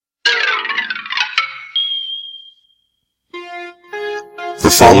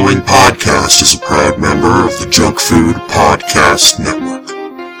The following podcast is a proud member of the Junk Food Podcast Network.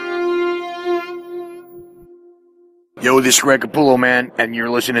 Yo, this is Greg Capullo, man, and you're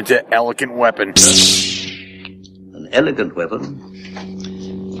listening to Elegant Weapon. An elegant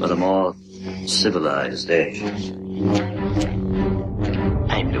weapon, but a more civilized age.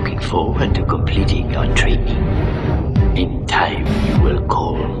 I'm looking forward to completing your training. In time, you will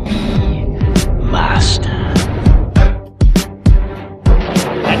call me Master.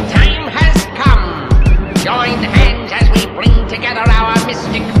 The time has come. Join hands as we bring together our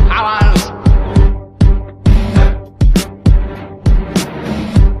mystic powers.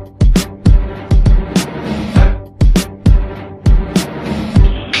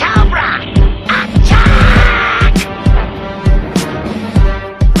 Cobra, attack!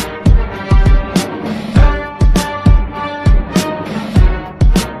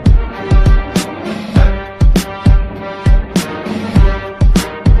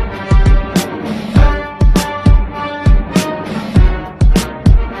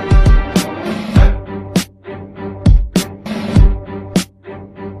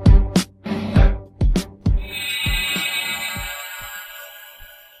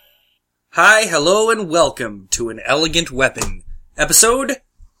 Hi, hello, and welcome to An Elegant Weapon, episode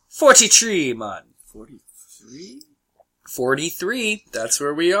 43, man. 43? 43, that's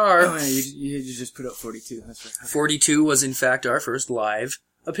where we are. Oh, yeah, you just put up 42, that's right. 42 was in fact our first live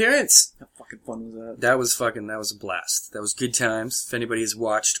appearance. How fucking fun was that? That was a blast. That was good times. If anybody has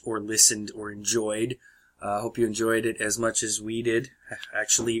watched or listened or enjoyed, hope you enjoyed it as much as we did,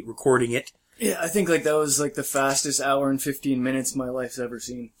 actually recording it. Yeah, I think that was the fastest hour and 15 minutes my life's ever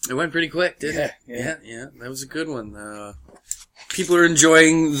seen. It went pretty quick, didn't it? Yeah. That was a good one. People are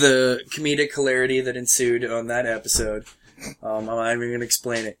enjoying the comedic hilarity that ensued on that episode. I'm not even going to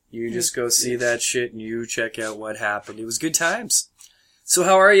explain it. You just go see that shit and you check out what happened. It was good times. So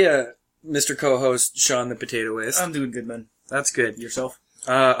how are you, Mr. Co-host Sean the Potato Waste? I'm doing good, man. That's good. Yourself?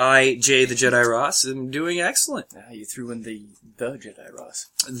 I, Jay the Jedi Ross, am doing excellent. You threw in the Jedi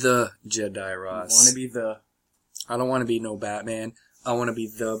Ross. The Jedi Ross. You want to be the... I don't want to be no Batman. I want to be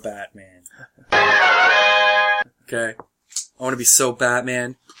the Batman. Okay? I want to be so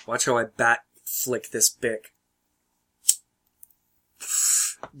Batman. Watch how I bat flick this bick.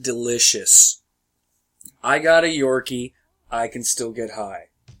 Delicious. I got a Yorkie. I can still get high.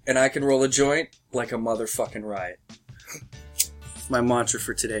 And I can roll a joint like a motherfucking riot. My mantra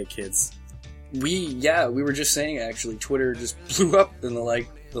for today, kids. We were just saying, actually, Twitter just blew up in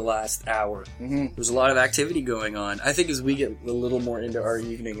the last hour. Mm-hmm. There's a lot of activity going on. I think as we get a little more into our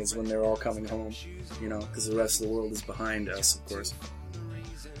evening is when they're all coming home, because the rest of the world is behind us, of course.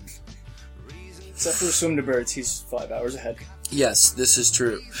 Except for Swim to Birds, he's 5 hours ahead. Yes, this is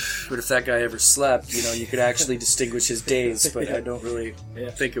true. But if that guy ever slept, you could actually distinguish his days, but I don't really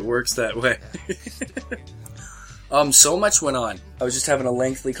think it works that way. So much went on. I was just having a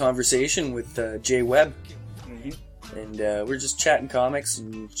lengthy conversation with Jay Webb, and we're just chatting comics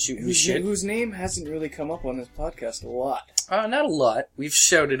and shooting the shit. Whose name hasn't really come up on this podcast a lot. Not a lot. We've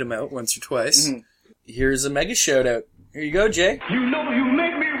shouted him out once or twice. Mm-hmm. Here's a mega shout out. Here you go, Jay. You know you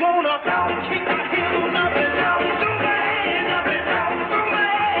make me wanna kick my heels up and down, throw my hands up and down, throw my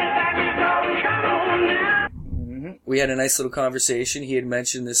hands back and down, come on now. Mm-hmm. We had a nice little conversation. He had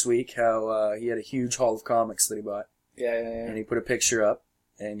mentioned this week how he had a huge haul of comics that he bought. Yeah. And he put a picture up,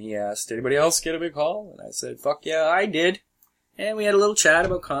 and he asked, anybody else get a big haul? And I said, fuck yeah, I did. And we had a little chat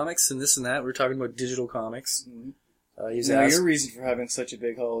about comics and this and that. We were talking about digital comics. Mm-hmm. Your reason for having such a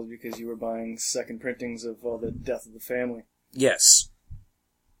big haul is because you were buying second printings of all the Death of the Family. Yes.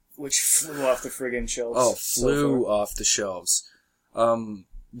 Which flew off the friggin' shelves. Oh, flew off the shelves.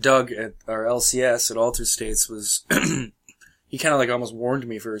 Doug at our LCS at Alter States was... he kind of almost warned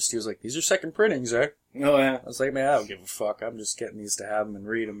me first. He was like, these are second printings, right? Oh, yeah. I was like, man, I don't give a fuck. I'm just getting these to have them and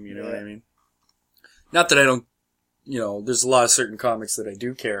read them, you know what I mean? Not that I don't... there's a lot of certain comics that I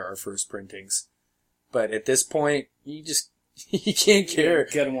do care are first printings. But at this point, you can't care.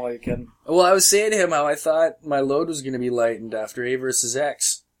 Get them while you can. Well, I was saying to him how I thought my load was going to be lightened after A vs.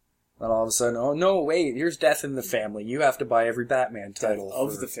 X. And all of a sudden, oh no, wait, here's Death in the Family. You have to buy every Batman title. Death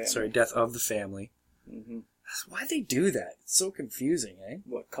of the Family. Sorry, Death of the Family. Mm-hmm. Why'd they do that? It's so confusing, eh?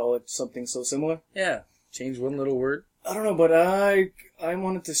 What, call it something so similar? Yeah. Change one little word. I don't know, but I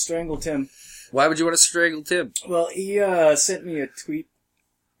wanted to strangle Tim. Why would you want to strangle Tim? Well, he sent me a tweet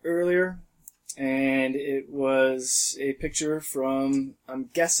earlier, and it was a picture from,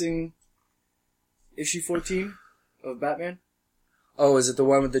 I'm guessing, issue 14 of Batman. Oh, is it the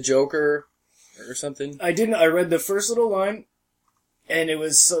one with the Joker or something? I read the first little line, and it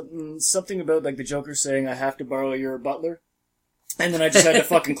was something about, like, the Joker saying, I have to borrow your butler. And then I just had to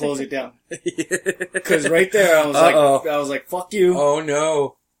fucking close it down. Because right there, I was like, fuck you. Oh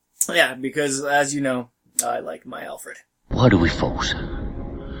no. Yeah, because as you know, I like my Alfred. Why do we fall, sir?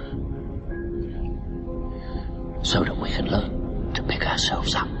 So that we can learn to pick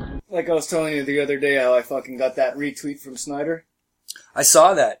ourselves up. Like I was telling you the other day how I fucking got that retweet from Snyder. I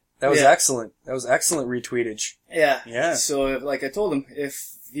saw that. That was Yeah. excellent. That was excellent retweetage. Yeah. Yeah. So, like I told him,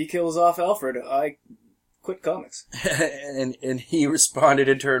 if he kills off Alfred, I quit comics. and he responded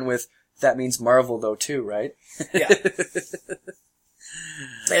in turn with, that means Marvel though too, right? Yeah.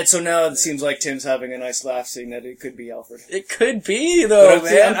 And so now it seems like Tim's having a nice laugh seeing that it could be Alfred. It could be though,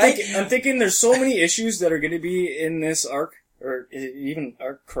 But man. I'm thinking there's so many issues that are going to be in this arc, or even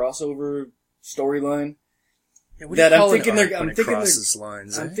arc crossover storyline. Yeah, what do that you I'm call an thinking arc they're, when I'm it thinking crosses they're,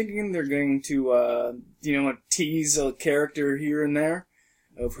 lines, I'm eh? thinking they're going to, tease a character here and there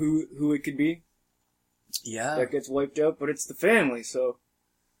of who it could be Yeah. that gets wiped out, but it's the family, so.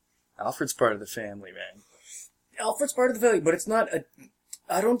 Alfred's part of the family, man. Alfred's part of the family, but it's not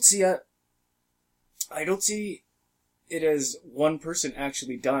I don't see it as one person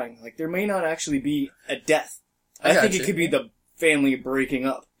actually dying. Like, there may not actually be a death. I think gotcha. it could be the family breaking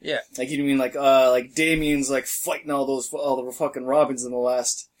up. Yeah. Like, you mean like Damien's like fighting all the fucking Robins in the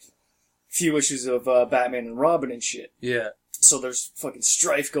last few issues of Batman and Robin and shit. Yeah. So there's fucking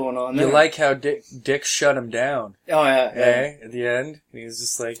strife going on there. You like how Dick shut him down, Oh yeah, eh? At the end, he was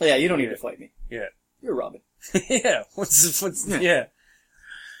just like, yeah. You don't need to fight me. Yeah. You're Robin. Yeah. Yeah.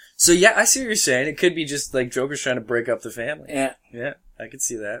 So yeah, I see what you're saying. It could be just like Joker's trying to break up the family. Yeah. Yeah, I could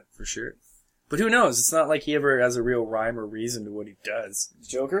see that for sure. But who knows? It's not like he ever has a real rhyme or reason to what he does.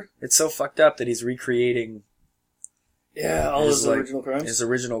 Joker. It's so fucked up that he's recreating All his original crimes. his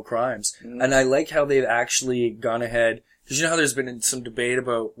original crimes. Mm. And I like how they've actually gone ahead. Because you know how there's been some debate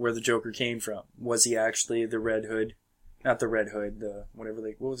about where the Joker came from. Was he actually the Red Hood? Not the Red Hood,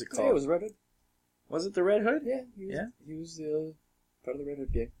 what was it called? Yeah, it was Red Hood. Was it the Red Hood? Yeah, he was the part of the Red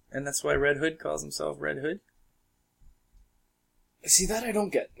Hood gang. And that's why Red Hood calls himself Red Hood? See, that I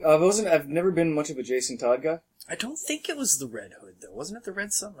don't get. I've never been much of a Jason Todd guy. I don't think it was the Red Hood, though. Wasn't it the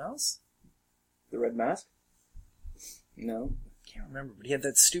Red something else? The Red Mask? No. I can't remember, but he had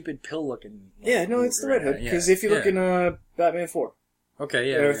that stupid pill-looking... Yeah, no, it's the Red Hood. Because if you look in Batman 4, Okay,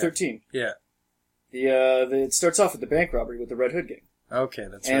 yeah. or yeah. 13, Yeah. it starts off with the bank robbery with the Red Hood gang. Okay,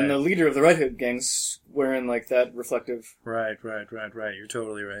 that's And the right. leader of the Red Hood gang's wearing, like, that reflective... Right. You're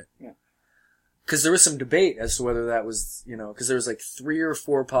totally right. Yeah. Because there was some debate as to whether that was, because there was like 3 or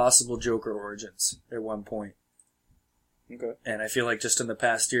 4 possible Joker origins at one point. Okay. And I feel like just in the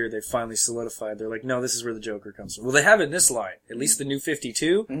past year, they finally solidified. They're like, no, this is where the Joker comes from. Well, they have it in this line. At least the New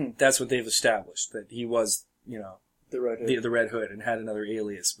 52, Mhm. that's what they've established. That he was, The Red Hood. the Red Hood and had another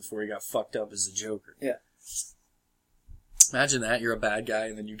alias before he got fucked up as the Joker. Yeah. Imagine that, you're a bad guy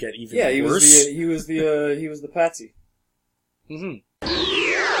and then you get even Yeah, he worse. was the patsy. Mm-hmm.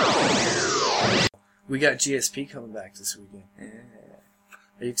 We got GSP coming back this weekend.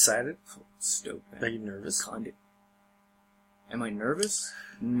 Are you excited? Stoked, Are you nervous? Condit. Am I nervous?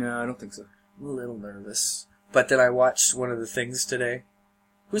 No, I don't think so. I'm a little nervous. But then I watched one of the things today.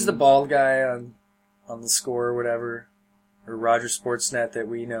 Who's the bald guy on the Score or whatever? Or Roger Sportsnet that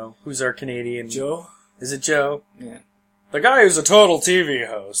we know? Who's our Canadian? Joe? Is it Joe? Yeah. The guy who's a total TV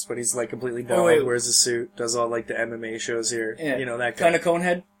host, but he's like completely bald, wait. wears a suit, does all like the MMA shows here. Yeah. You know, that guy. Kind of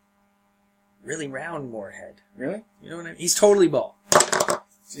conehead? Really round more head. Really? You know what I mean? He's totally bald.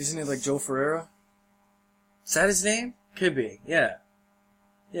 Isn't it like Joe Ferreira? Is that his name? Could be. Yeah.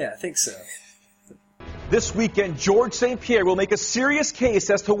 Yeah, I think so. This weekend, George St. Pierre will make a serious case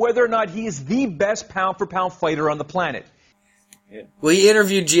as to whether or not he is the best pound-for-pound fighter on the planet. Yeah. Well, he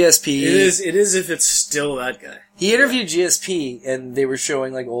interviewed GSP. It is if it's still that guy. He interviewed GSP, and they were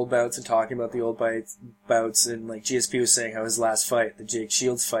showing, like, old bouts and talking about the old bouts, and, like, GSP was saying how his last fight, the Jake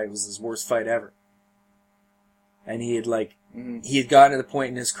Shields fight, was his worst fight ever. And he had, like, he had gotten to the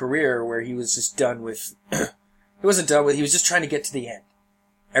point in his career where he was just done with, he wasn't done with, he was just trying to get to the end.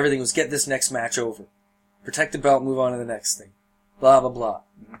 Everything was get this next match over. Protect the belt, move on to the next thing. Blah, blah, blah.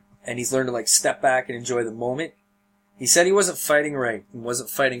 And he's learned to, like, step back and enjoy the moment. He said he wasn't fighting right, and wasn't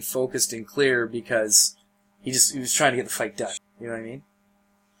fighting focused and clear because he was trying to get the fight done. You know what I mean?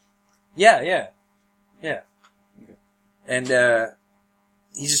 Yeah. And,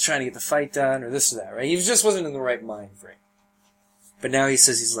 he's just trying to get the fight done, or this or that, right? He just wasn't in the right mind frame. But now he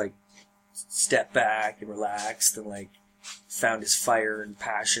says he's, like, stepped back and relaxed and, like, found his fire and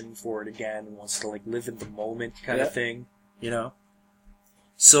passion for it again and wants to, like, live in the moment kind of thing, you know?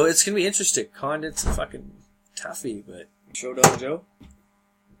 So it's gonna be interesting. Condit's a fucking toughie, but... Showdown Joe?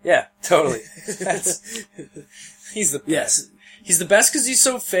 Yeah, totally. He's the best. Yes. He's the best because he's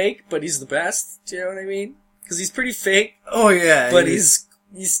so fake, but he's the best. Do you know what I mean? Because he's pretty fake, Oh yeah, but he's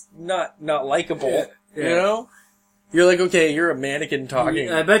not likable. Yeah. You know? You're like, okay, you're a mannequin talking.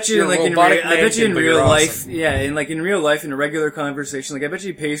 I bet you, You're a like in robotic I bet you in mannequin, but real you're life, awesome. in real life, in a regular conversation, like I bet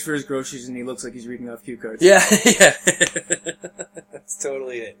you he pays for his groceries and he looks like he's reading off cue cards. Yeah, yeah. That's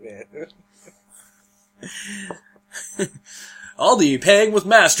totally it, man. Aldi paying with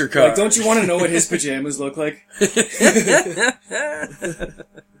MasterCard. Like, don't you want to know what his pajamas look like?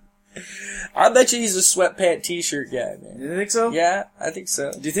 I bet you he's a sweatpant t-shirt guy, man. You think so? Yeah, I think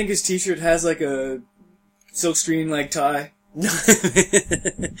so. Do you think his t-shirt has like a silkscreen like tie?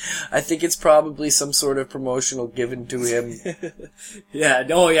 I think it's probably some sort of promotional given to him Yeah.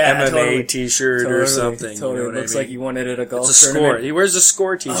 Oh yeah. MMA totally. t-shirt Totally, or something. Totally. You know what Looks I mean? like he won it at a golf It's a tournament. score. He wears a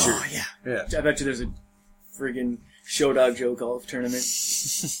score t-shirt. Oh yeah. Yeah. I bet you there's a friggin' Show Dog Joe golf tournament.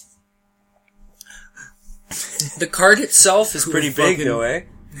 The card itself is Who pretty big fucking- though, eh?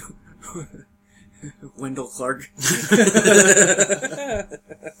 Wendell Clark.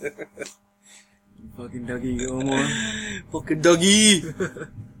 Fucking Dougie Gilmore. Fucking Dougie!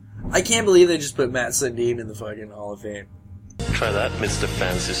 I can't believe they just put Matt Sundin in the fucking Hall of Fame. Try that, Mr.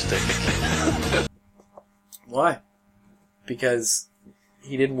 Fancy Stick. Why? Because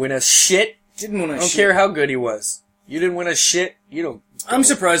he didn't win a shit. Didn't want I to don't care how good he was. You didn't win a shit, you don't... I'm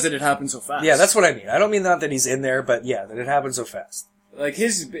surprised that it happened so fast. Yeah, that's what I mean. I don't mean not that he's in there, but yeah, that it happened so fast. Like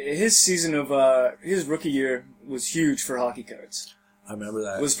his season of his rookie year was huge for hockey cards. I remember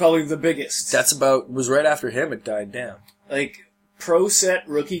that. It was probably the biggest. Was right after him it died down. Like pro set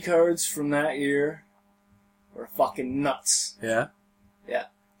rookie cards from that year were fucking nuts. Yeah? Yeah.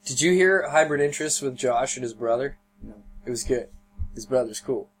 Did you hear Hybrid Interest with Josh and his brother? No. It was good. His brother's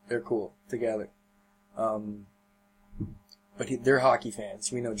cool. They're cool together. But they're hockey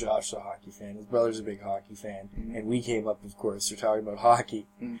fans. We know Josh's a hockey fan. His brother's a big hockey fan. Mm-hmm. And we came up, of course, they're talking about hockey.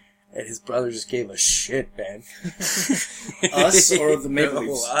 Mm-hmm. And his brother just gave a shit, man. Us or the Maple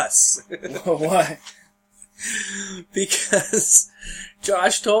No, Leafs? us. Why? Because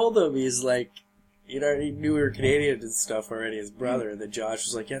Josh told him, he's like, you know, he knew we were Canadian and stuff already, his brother. And then Josh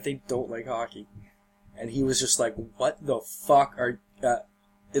was like, yeah, they don't like hockey. And he was just like, what the fuck are...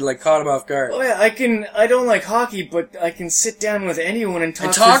 it like caught him off guard. Oh yeah, I don't like hockey, but I can sit down with anyone and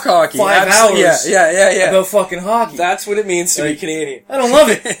talk for hockey. 5 Absolutely. hours Yeah. about fucking hockey. That's what it means to Like, be Canadian. I don't love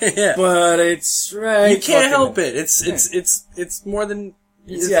it, Yeah. but it's right. You can't fucking- help it. It's more than...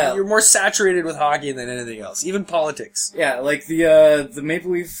 Yeah. You're more saturated with hockey than anything else. Even politics. Yeah, like the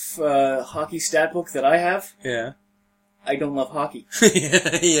Maple Leaf hockey stat book that I have. Yeah. I don't love hockey.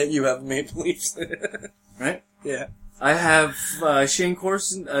 Yeah, you have Maple Leafs. Right? Yeah. I have Shane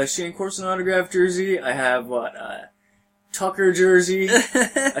Corson autographed jersey. I have Tucker jersey.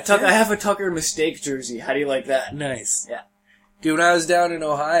 I have a Tucker mistake jersey. How do you like that? Nice. Yeah. Dude, when I was down in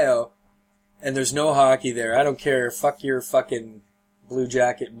Ohio, and there's no hockey there, I don't care. Fuck your fucking Blue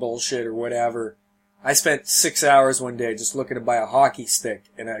Jacket bullshit or whatever. I spent 6 hours one day just looking to buy a hockey stick,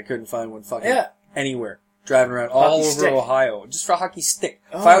 and I couldn't find one fucking anywhere. Driving around all Hockey over stick. Ohio, just for a hockey stick.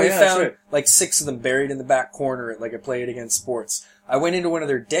 Oh, Finally yeah, that's found right. like 6 of them buried in the back corner at like a Play It Against Sports. I went into one of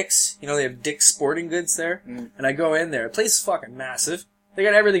their Dick's, you know, they have Dick's Sporting Goods there, and I go in there. The place is fucking massive. They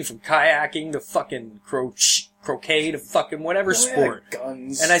got everything from kayaking to fucking croquet to fucking whatever sport.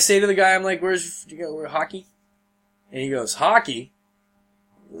 Guns. And I say to the guy, I'm like, where hockey? And he goes, hockey?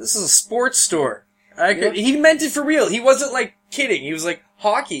 This is a sports store. He meant it for real. He wasn't like kidding. He was like,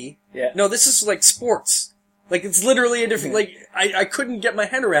 hockey? Yeah. No, this is like sports. Like, it's literally a different, like, I couldn't get my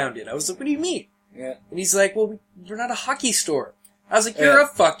head around it. I was like, what do you mean? Yeah. And he's like, well, you're not a hockey store. I was like, you're a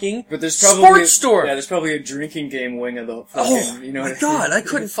fucking but there's probably sports store. Yeah, there's probably a drinking game wing of the fucking, Oh, you know my what God, I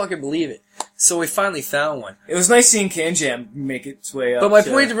couldn't fucking believe it. So we finally found one. It was nice seeing Can Jam make its way up. But my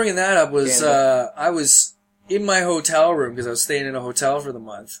point to bringing that up was, Canada. I was in my hotel room, because I was staying in a hotel for the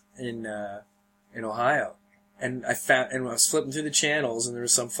month in Ohio. And I was flipping through the channels, and there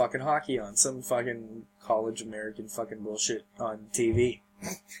was some fucking hockey on, some fucking college American fucking bullshit on TV.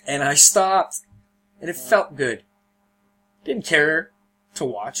 And I stopped, and it felt good. Didn't care to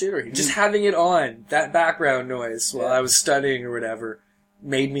watch it, or just having it on, that background noise while I was studying or whatever,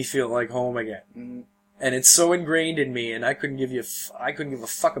 made me feel like home again. Mm-hmm. And it's so ingrained in me, and I couldn't give a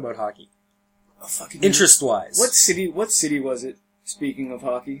fuck about hockey. Oh, fucking Interest-wise. What city was it? Speaking of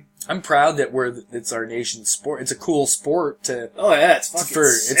hockey, I'm proud that it's our nation's sport. It's a cool sport to. Oh yeah, it's fucking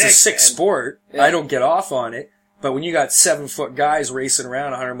sick, it's a sick man. sport. Yeah. I don't get off on it, but when you got 7-foot guys racing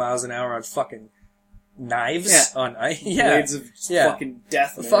around 100 miles an hour on fucking knives on blades of fucking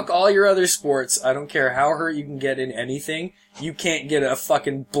death. Man. Fuck all your other sports. I don't care how hurt you can get in anything. You can't get a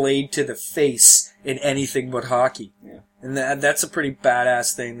fucking blade to the face in anything but hockey. Yeah. And that's a pretty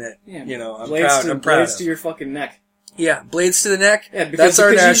badass thing that, you know, I'm proud of. Blades to your fucking neck. Yeah, blades to the neck. Yeah, that's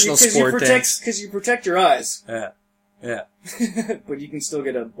our national sport thing. Because you protect your eyes. Yeah. Yeah. But you can still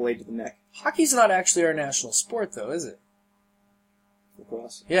get a blade to the neck. Hockey's not actually our national sport, though, is it?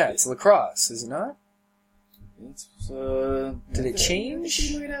 Lacrosse. Yeah, it's lacrosse, is it not? It's, Did it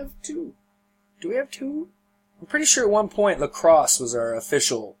change? We might have two. Do we have two? I'm pretty sure at one point lacrosse was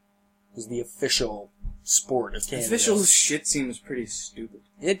the official sport of Canada. Official shit seems pretty stupid.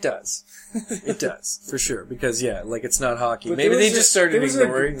 It does. It does, for sure. Because, yeah, like, it's not hockey. But Maybe they just started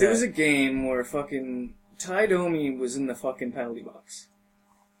ignoring that. There was a game where fucking Ty Domi was in the fucking penalty box.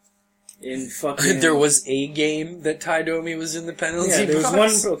 In fucking... There was a game that Ty Domi was in the penalty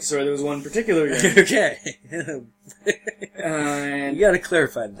box? There was one particular game. Okay. And you gotta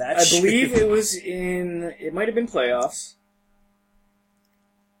clarify that I believe it was it might have been playoffs.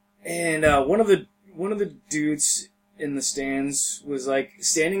 And one of the dudes in the stands was like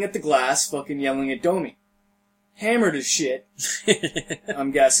standing at the glass fucking yelling at Domi. Hammered as shit. I'm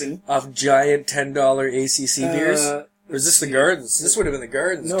guessing. Off giant $10 ACC beers? Or is this the Gardens? This would have been the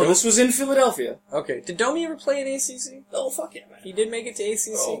Gardens. No, this was in Philadelphia. Okay. Did Domi ever play in ACC? Oh, fuck yeah, man. He did make it to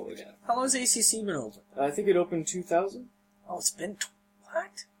ACC? Oh, yeah. How long has ACC been open? I think it opened 2000. Oh, it's been... what? I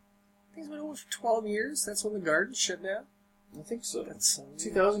think it's been open for 12 years? That's when the Gardens shut down? I think so. That's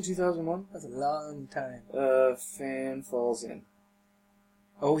 2000, 2001. That's a long time. Fan falls in.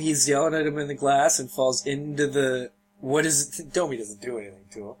 Oh, he's yelling at him in the glass and falls into the... what is it? Domi doesn't do anything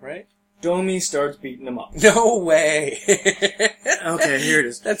to him, right? Domi starts beating him up. No way! Okay, here it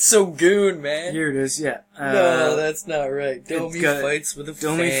is. That's so goon, man. Here it is, yeah. No, that's not right. Domi fights with a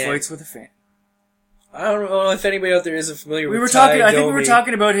fan. Domi fights with a fan. I don't know if anybody out there isn't familiar with I think we were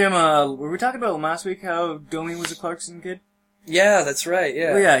talking about him, were we talking about last week how Domi was a Clarkson kid? Yeah, that's right,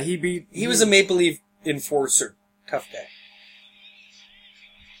 yeah. Well, yeah, he was a Maple Leaf enforcer. Tough guy.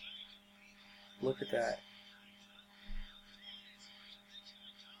 Look at that.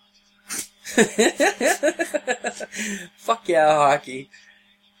 Fuck yeah, hockey.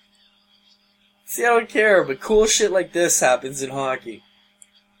 See, I don't care, but cool shit like this happens in hockey.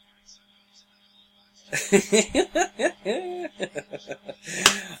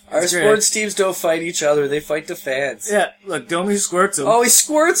 Our sports teams don't fight each other, they fight the fans. Yeah, look, Domi squirts him. Oh, he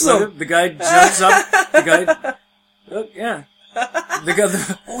squirts him! The guy jumps up, look, yeah.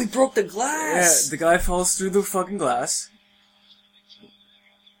 Oh, he broke the glass! Yeah, the guy falls through the fucking glass.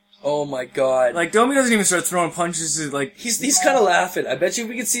 Oh my god. Like, Domi doesn't even start throwing punches, like... He's kinda laughing. I bet you if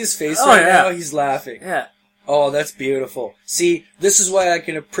we could see his face now, he's laughing. Yeah. Oh, that's beautiful. See, this is why I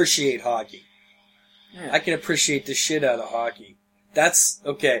can appreciate hockey. Yeah. I can appreciate the shit out of hockey. That's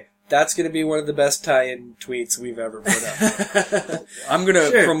gonna be one of the best tie-in tweets we've ever put up. I'm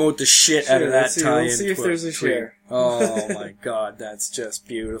gonna promote the shit out of that tie-in tweet. We'll see if there's a share. Oh my god, that's just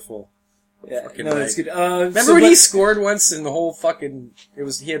beautiful. Yeah, no, that's good. Remember when he scored once in the whole fucking...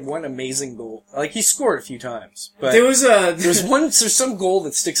 he had one amazing goal. Like, he scored a few times. But there's some goal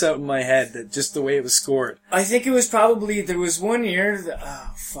that sticks out in my head, that just the way it was scored. I think it was probably... There was one year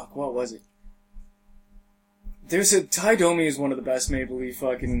what was it? Ty Domi is one of the best Maple Leaf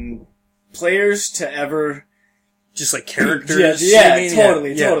fucking players to ever... Just like characters?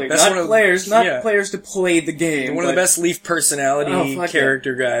 Totally. That's not players to play the game. One of the best Leaf personality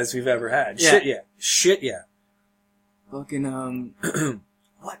character guys we've ever had. Yeah. Shit yeah. Fucking,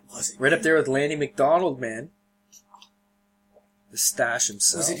 what was it? Right up there with Lanny McDonald, man. The Stash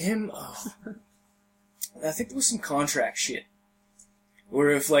himself. Was it him? Oh. I think there was some contract shit.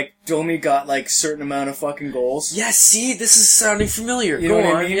 Where if, like, Domi got, like, certain amount of fucking goals. Yeah, see, this is sounding familiar. You know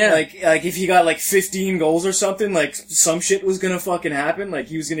what I mean? Yeah. Like, if he got, like, 15 goals or something, like, some shit was gonna fucking happen. Like,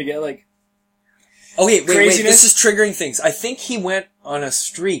 he was gonna get, like... Oh, wait, this is triggering things. I think he went on a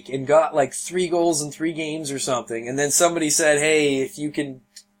streak and got, like, 3 goals in 3 games or something, and then somebody said, hey, if you can...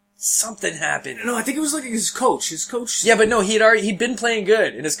 Something happened. No, I think it was like his coach. Yeah, but no, he'd been playing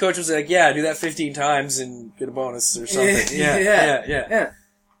good, and his coach was like, "Yeah, do that 15 times and get a bonus or something." Yeah.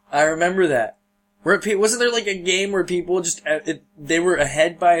 I remember that. Wasn't there like a game where people they were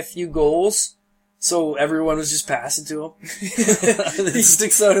ahead by a few goals, so everyone was just passing to him? It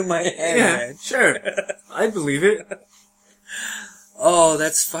sticks out in my head. Yeah, man. Sure, I believe it. Oh,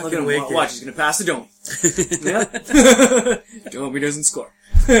 that's fucking wicked. Watch, he's gonna pass to Domi. Yeah, Domi doesn't score.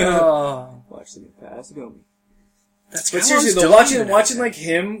 Oh. Watch the pass to Domi. But seriously though, watching like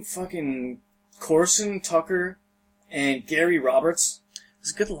him, fucking Corson, Tucker, and Gary Roberts. It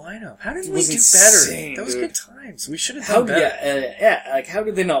was a good lineup. How did we do better? That was good times. We should have done better. Yeah, like how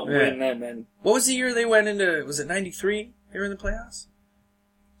did they not win then, man? What was the year they went into, was it 93? They were in the playoffs?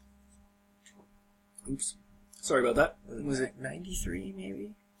 Oops. Sorry about that. Was it 93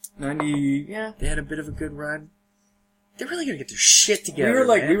 maybe? 90? Yeah. They had a bit of a good run. They're really gonna get their shit together.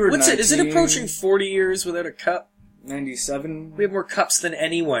 We were What's 19, it? Is it approaching 40 years without a cup? 97. We have more cups than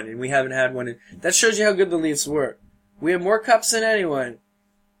anyone, and we haven't had one. That shows you how good the Leafs were. We have more cups than anyone,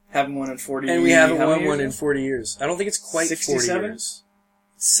 Haven't won in 40 and we haven't how many won one years in 40 years. I don't think it's quite 67? 40 years.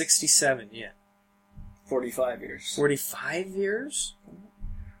 67, yeah. 45 years. 45 years?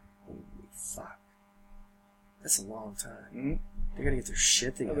 Holy fuck. That's a long time. Mm-hmm. They gotta get their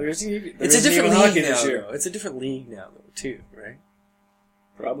shit together. It's a different league now, though. It's a different league now, though, too, right?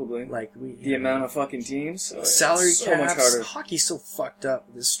 Probably. Like, the amount of fucking teams. Salary so much caps. harder. Hockey's so fucked up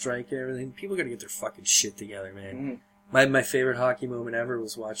with this strike and everything. People gotta get their fucking shit together, man. Mm-hmm. My favorite hockey moment ever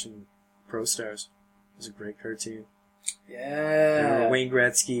was watching Pro Stars. It was a great cartoon. Yeah. Wayne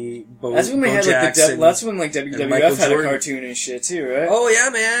Gretzky, Bo That's when they had Jackson, that's when like WWF had a cartoon and shit too, right? Oh yeah,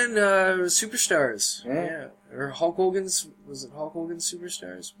 man, Superstars. Yeah. Or Hulk Hogan's, was it Hulk Hogan's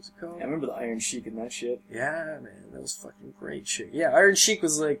Superstars? What's it called? I remember the Iron Sheik and that shit. Yeah, man, that was fucking great shit. Yeah, Iron Sheik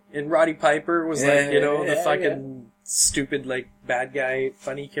was like, and Roddy Piper was the fucking stupid, like, bad guy,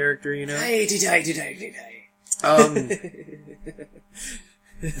 funny character, you know?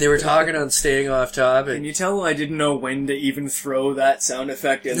 They were talking on Staying Off Topic. Can you tell I didn't know when to even throw that sound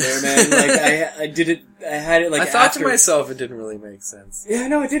effect in there, man? Like, I had it like I thought after. to myself it didn't really make sense. Yeah,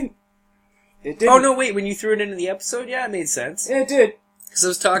 no, it didn't. It didn't. Oh, no, wait, when you threw it into the episode, yeah, it made sense. Yeah, it did. Because I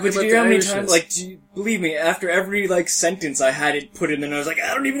was talking But about do you know the how many Irishness. times, like, believe me, after every, like, sentence I had it put in, and I was like,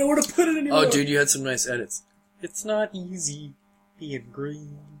 I don't even know where to put it anymore. Oh, dude, you had some nice edits. It's not easy being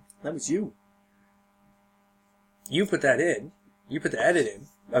green. That was you. You put that in. You put the edit in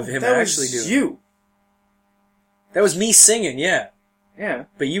of him That actually was doing it. you. That was me singing, yeah. Yeah.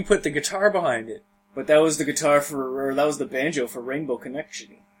 But you put the guitar behind it. But that was the guitar or that was the banjo for Rainbow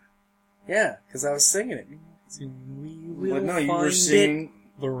Connection. Yeah, because I was singing it. We will But no, you were find singing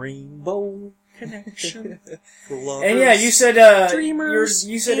it, the Rainbow Connection. And yeah, you said dreamers,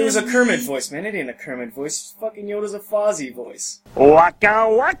 you said it was a Kermit voice, man. It ain't a Kermit voice. Fucking Yoda's a Fozzie voice. Waka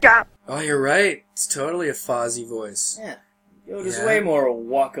waka. Oh, you're right. It's totally a Fozzie voice. Yeah. Yoda's Yeah. way more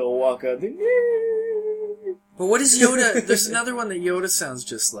waka waka than But what is Yoda? There's another one that Yoda sounds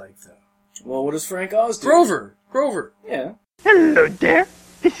just like, though. Well, what does Frank Oz do? Grover. Yeah. Hello there.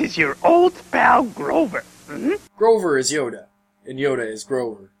 This is your old pal Grover. Grover is Yoda, and Yoda is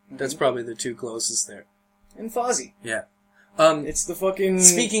Grover. That's probably the two closest there. And Fozzie. Yeah. It's the fucking...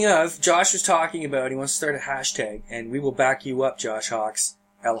 Speaking of, Josh was talking about he wants to start a hashtag, and we will back you up, Josh Hawks,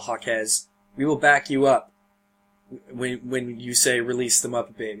 El Hawkes. We will back you up when you say release the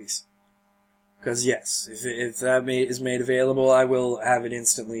Muppet Babies. Because yes, if that is made available, I will have it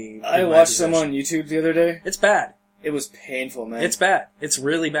instantly. I in my watched some possession. on YouTube the other day. It's bad. It was painful, man. It's bad. It's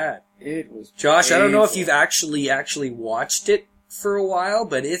really bad. It was Josh, painful. I don't know if you've actually watched it for a while,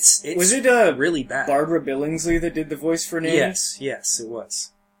 but it's Was it really bad. Barbara Billingsley that did the voice for Nanny? Yes, it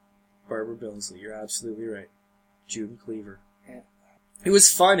was. Barbara Billingsley, you're absolutely right. June Cleaver. Yeah. It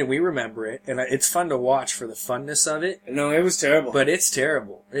was fun, and we remember it, and it's fun to watch for the funness of it. No, it was terrible. But it's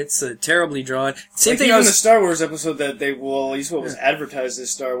terrible. It's terribly drawn. Same Like thing. even the Star Wars episode that at least what was advertised as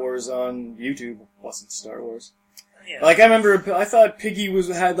Star Wars on YouTube wasn't Star Wars. Yeah. Like I remember, I thought Piggy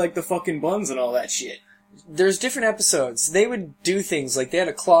had like the fucking buns and all that shit. There's different episodes. They would do things like they had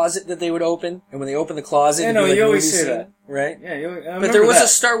a closet that they would open, and when they opened the closet, Yeah, it'd no, be like you always movie say scene, that. right? Yeah, But there was a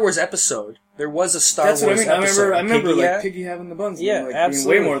Star Wars episode. There was a Star That's Wars what I mean. episode. I remember Piggy, like Piggy having the buns. Yeah, and, like,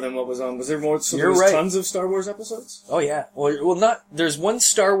 absolutely. Being way more than what was on. Was there more? So You're there was right. tons of Star Wars episodes. Oh yeah. Well, not. There's one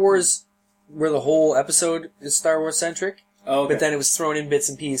Star Wars where the whole episode is Star Wars centric. Oh, okay. But then it was thrown in bits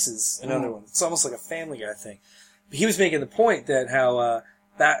and pieces. Another one. It's almost like a Family Guy thing. But he was making the point that how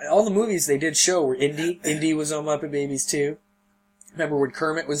that all the movies they did show were indie. Indie was on Muppet Babies too. Remember when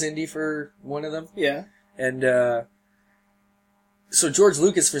Kermit was indie for one of them? Yeah. And so George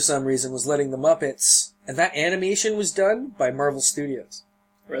Lucas, for some reason, was letting the Muppets, and that animation was done by Marvel Studios.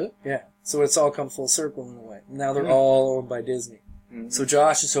 Really? Yeah. So it's all come full circle in a way. Now they're all owned by Disney. Mm-hmm. So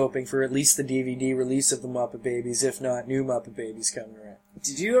Josh is hoping for at least the DVD release of the Muppet Babies, if not new Muppet Babies coming around.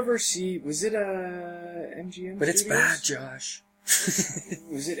 Did you ever see? Was it MGM? But it's Studios? bad, Josh.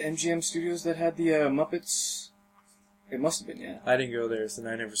 Was it MGM Studios that had the Muppets? It must have been, yeah. I didn't go there, so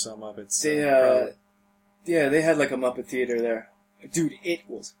I never saw Muppets. They probably. yeah, they had like a Muppet theater there. Dude, it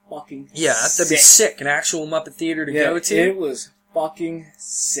was fucking Yeah, that'd be sick. An actual Muppet theater to go to. It was fucking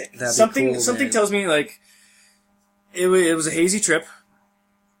sick. That'd be something cool, something man. tells me like it was a hazy trip.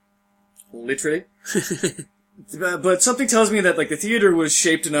 Literally. But something tells me that like the theater was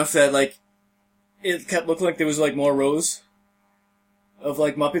shaped enough that like it kept looking like there was like more rows of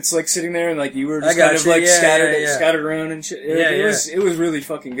like Muppets like sitting there and like you were I just got kind of you, like yeah, scattered yeah. scattered around and shit. It was really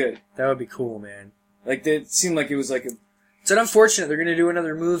fucking good. That would be cool, man. Like it seemed like it was like a It's unfortunate they're going to do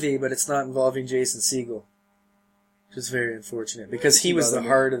another movie, but it's not involving Jason Segel. Which is very unfortunate because he was the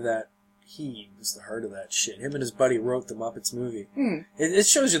heart of that. He was the heart of that shit. Him and his buddy wrote the Muppets movie. It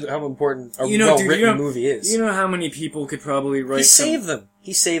shows you how important a well-written movie is. You know how many people could probably write. He saved them.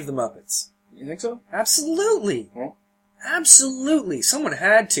 He saved the Muppets. You think so? Absolutely. Well, Absolutely. Someone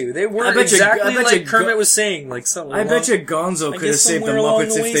had to. They were I bet you- exactly I bet like you Kermit Go- was saying. Like something. I bet you Gonzo could have saved the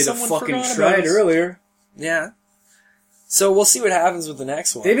Muppets if they'd have fucking tried earlier. Yeah. So we'll see what happens with the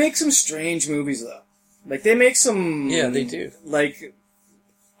next one. They make some strange movies though. Like they make some. Yeah, they do. Like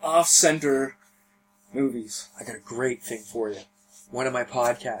off-center movies. I got a great thing for you. One of my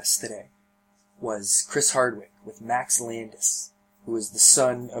podcasts today was Chris Hardwick with Max Landis, who is the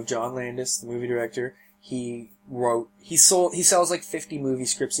son of John Landis, the movie director. He sells like 50 movie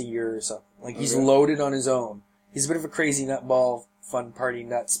scripts a year or something. Like he's loaded on his own. He's a bit of a crazy nutball, fun party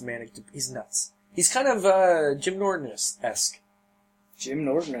nuts, manic. He's nuts. He's kind of Jim Norton-esque. Jim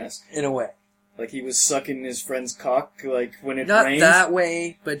Norton-esque. In a way. Like he was sucking his friend's cock, like when it Not rained. that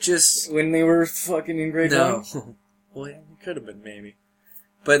way, but just... When they were fucking in grade No. 1? Well, yeah, it could have been, maybe.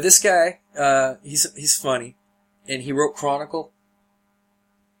 But this guy, he's funny. And he wrote Chronicle.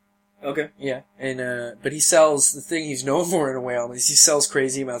 Okay. Yeah. And, but he sells, the thing he's known for in a way is he sells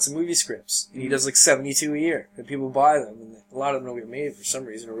crazy amounts of movie scripts. And he does like 72 a year. And people buy them. And a lot of them don't get made for some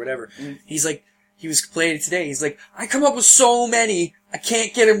reason or whatever. He's like, he was complaining today, he's like, I come up with so many, I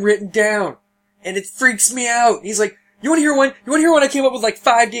can't get them written down. And it freaks me out. He's like, you wanna hear one? You wanna hear one I came up with like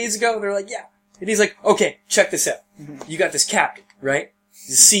 5 days ago? And they're like, yeah. And he's like, okay, check this out. You got this captain, right?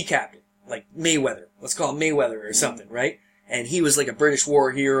 He's a sea captain. Like Mayweather. Let's call him Mayweather or something, right? And he was like a British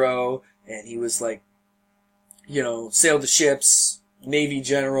war hero, and he was like, you know, sailed the ships, Navy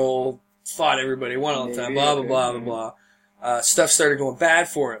general, fought everybody, won all the time, blah, blah, blah, blah, blah. Stuff started going bad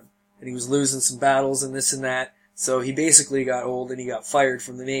for him, and he was losing some battles and this and that, so he basically got old and he got fired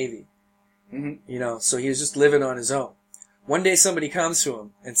from the Navy. You know, so he was just living on his own. One day somebody comes to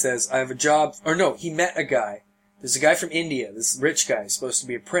him and says, I have a job, or no, he met a guy. There's a guy from India, this rich guy, supposed to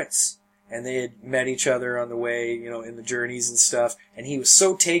be a prince. And they had met each other on the way, you know, in the journeys and stuff. And he was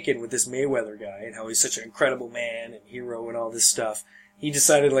so taken with this Mayweather guy and how he's such an incredible man and hero and all this stuff. He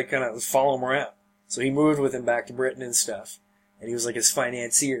decided, like, kind of follow him around. So he moved with him back to Britain and stuff. And he was like his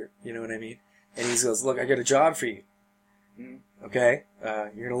financier, you know what I mean? And he goes, look, I got a job for you. Okay?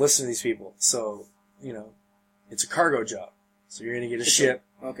 You're going to listen to these people. So, you know, it's a cargo job. So you're going to get a ship.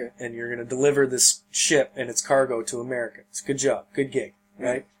 Okay. And you're going to deliver this ship and its cargo to America. It's a good job. Good gig.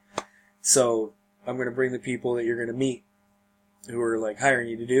 Right? So I'm going to bring the people that you're going to meet who are like hiring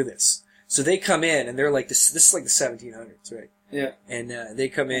you to do this. So they come in and they're like, this is like the 1700s, right? Yeah. And they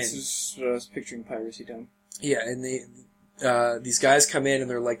come in. This is what I was picturing piracy time. Yeah, and these guys come in and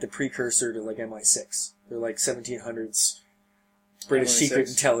they're like the precursor to like MI6. They're like 1700s British MI6? secret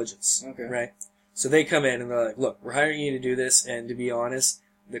intelligence. Okay. Right? So they come in and they're like, look, we're hiring you to do this, and to be honest,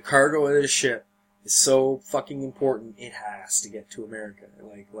 the cargo of this ship is so fucking important, it has to get to America.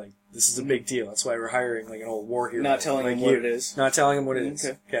 Like, this is a big deal. That's why we're hiring like an old war hero. Not telling like them what it is. Not telling them what it is.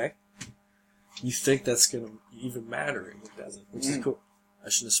 Okay. Okay? You think that's gonna even matter, and it doesn't, which is cool. I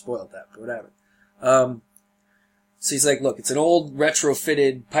shouldn't have spoiled that, but whatever. So he's like, look, it's an old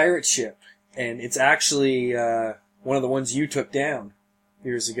retrofitted pirate ship, and it's actually one of the ones you took down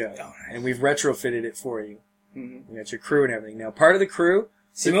years ago. Oh, nice. And we've retrofitted it for you. We got your crew and everything. Now, part of the crew...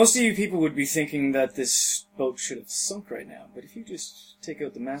 See, most of you people would be thinking that this boat should have sunk right now, but if you just take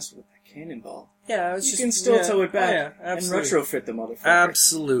out the mast with that cannonball, yeah, it's you just, can still tow it back and absolutely. retrofit the motherfucker.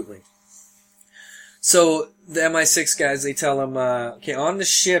 Absolutely. So the MI6 guys, they tell him, okay, on the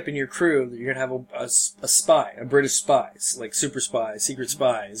ship and your crew, you're going to have a spy, a British spy, like super spy, secret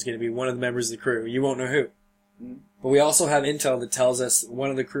spy, is going to be one of the members of the crew. You won't know who. But we also have intel that tells us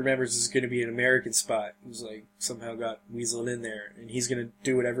one of the crew members is going to be an American spy who's like somehow got weaseled in there, and he's going to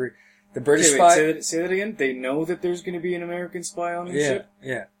do whatever the British spy. Say that again. They know that there's going to be an American spy on the ship.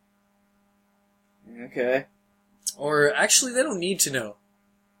 Yeah. Okay. Or actually, they don't need to know.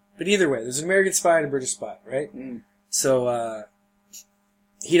 But either way, there's an American spy and a British spy, right? So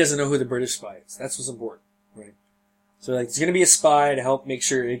he doesn't know who the British spy is. That's what's important, right? So like, there's going to be a spy to help make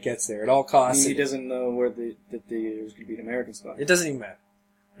sure it gets there at all costs. He doesn't know that there's going to be an American spy. It doesn't even matter.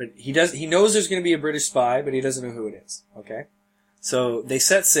 But he knows there's going to be a British spy, but he doesn't know who it is. Okay? So they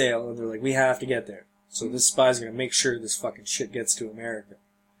set sail, and they're like, we have to get there. So this spy's going to make sure this fucking shit gets to America.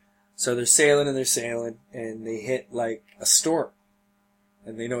 So they're sailing, and they hit like a storm.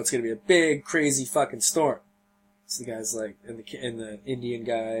 And they know it's going to be a big, crazy fucking storm. So the guy's like, and the Indian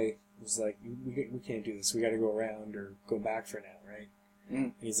guy was like, we can't do this. We got to go around or go back for now, right?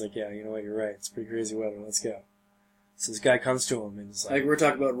 And he's like, yeah, you know what? You're right. It's pretty crazy weather. Let's go. So this guy comes to him and he's like, we're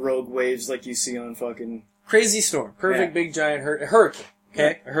talking about rogue waves like you see on fucking crazy storm, perfect big giant hurricane.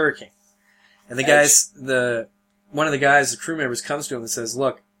 Okay, a hurricane. And the one of the guys, the crew members, comes to him and says,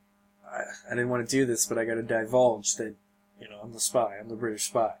 "Look, I didn't want to do this, but I got to divulge that, I'm the spy. I'm the British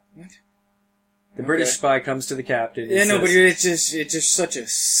spy." What? The British spy comes to the captain. Yeah, no, but it's just such a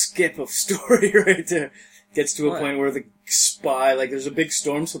skip of story right there. Gets to a point where the spy, like, there's a big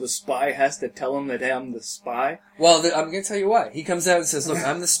storm, so the spy has to tell him that I'm the spy. Well, I'm going to tell you why. He comes out and says, "Look,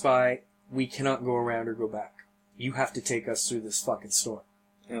 I'm the spy. We cannot go around or go back. You have to take us through this fucking storm.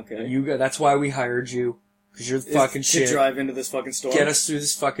 Okay. That's why we hired you, because you're the fucking shit. To drive into this fucking storm? Get us through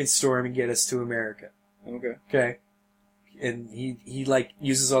this fucking storm and get us to America." Okay. Okay. And he like,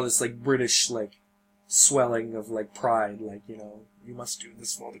 uses all this, like, British, like, swelling of, like, pride, like, you must do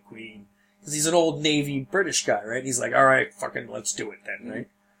this for the Queen. Because he's an old Navy British guy, right? And he's like, alright, fucking let's do it then, right?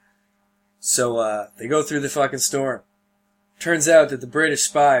 So, they go through the fucking storm. Turns out that the British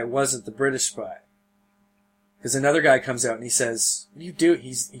spy wasn't the British spy. Because another guy comes out and he says, "What do you do?"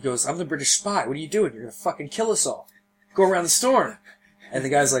 He goes, "I'm the British spy. What are you doing? You're gonna fucking kill us all. Go around the storm." And the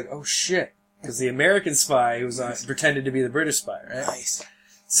guy's like, "Oh shit." Because the American spy who was pretended to be the British spy, right? Nice.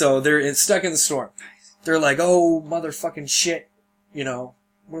 So they're stuck in the storm. They're like, "Oh, motherfucking shit. What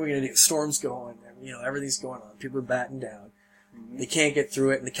are we gonna do? The storm's going. Everything's going on. People are batting down. They can't get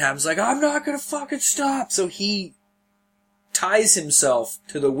through it." And the captain's like, "I'm not gonna fucking stop." So he ties himself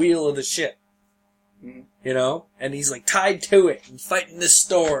to the wheel of the ship. And he's like tied to it and fighting this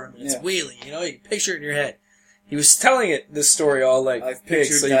storm. And it's wheeling, you can picture it in your head. He was telling this story all like I've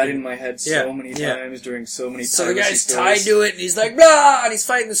pictured that in my head so many times during so many So the guy's stories. tied to it and he's like, "Blah!" And he's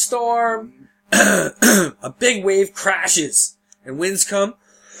fighting the storm. A big wave crashes and winds come.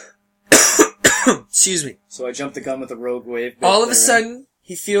 Excuse me. So I jumped the gun with a rogue wave. All of a sudden,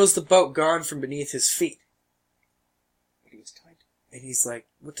 he feels the boat gone from beneath his feet. But he was tied. And he's like,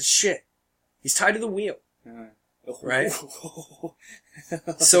 what the shit? He's tied to the wheel. Right?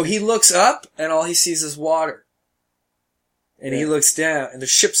 So he looks up, and all he sees is water. And he looks down, and the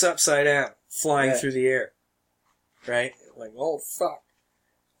ship's upside down, flying through the air. Right? Like, oh, fuck.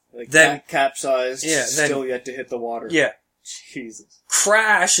 Like, then capsized, still yet to hit the water. Yeah. Jesus.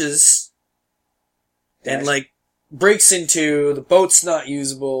 Crashes, and, like, breaks into, the boat's not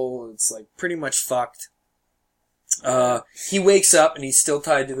usable, it's, like, pretty much fucked. He wakes up, and he's still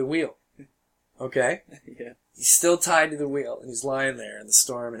tied to the wheel. Okay? Yeah. He's still tied to the wheel, and he's lying there in the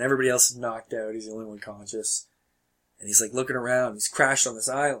storm, and everybody else is knocked out. He's the only one conscious. And he's, like, looking around. He's crashed on this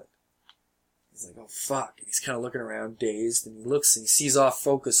island. He's like, oh, fuck. And he's kind of looking around, dazed, and he looks, and he sees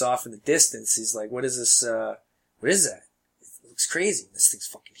focus off in the distance. He's like, what is this, what is that? It looks crazy. This thing's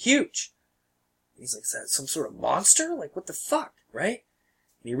fucking huge. And he's like, is that some sort of monster? Like, what the fuck, right?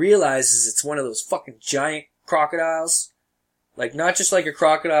 And he realizes it's one of those fucking giant crocodiles. Like, not just like a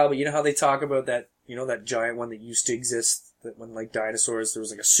crocodile, but you know how they talk about that, that giant one that used to exist, that when, like, dinosaurs, there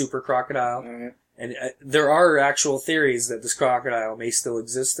was, like, a super crocodile. Right. And there are actual theories that this crocodile may still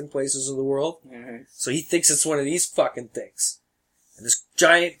exist in places of the world. Right. So he thinks it's one of these fucking things. And this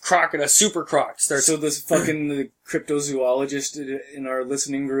giant crocodile, super croc, starts... So this fucking the cryptozoologist in our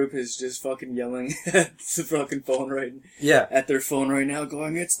listening group is just fucking yelling at the fucking phone at their phone right now,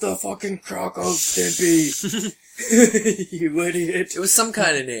 going, "It's the fucking Croco Stimpy! You idiot!" It was some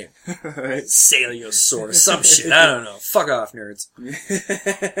kind of name. Right. Saliosaurus, some shit. I don't know. Fuck off, nerds.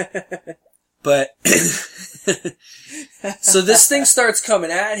 But, so this thing starts coming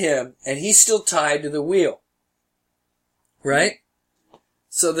at him, and he's still tied to the wheel. Right?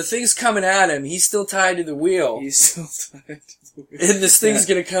 So the thing's coming at him, he's still tied to the wheel. He's still tied to the wheel. And this thing's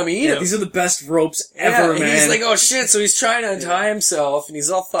gonna come eat him. These are the best ropes ever, man. He's like, oh shit, so he's trying to untie himself, and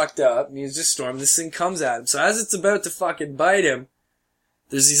he's all fucked up, and he's just stormed. This thing comes at him. So as it's about to fucking bite him,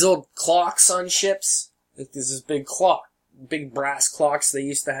 there's these old clocks on ships. Like, there's this big clock. Big brass clocks they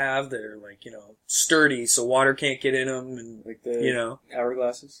used to have that are, like, sturdy, so water can't get in them, and, like the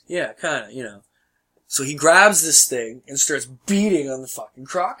hourglasses? Yeah, kinda, So he grabs this thing and starts beating on the fucking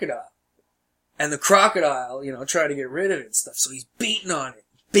crocodile. And the crocodile, trying to get rid of it and stuff, so he's beating on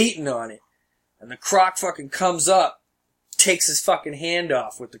it. And the croc fucking comes up, takes his fucking hand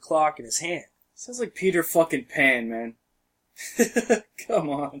off with the clock in his hand. Sounds like Peter fucking Pan, man. Come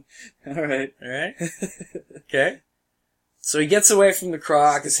on. Alright. Okay. So he gets away from the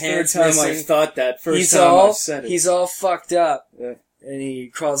croc, his hand's missing. First time I thought that. I've said it. He's all fucked up. Yeah. And he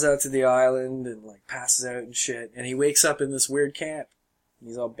crawls out to the island and, like, passes out and shit. And he wakes up in this weird camp. And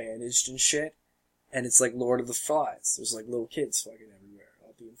he's all bandaged and shit. And it's like Lord of the Flies. There's like little kids fucking everywhere,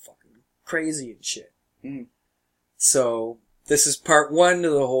 all being fucking crazy and shit. Mm. So this is part 1 to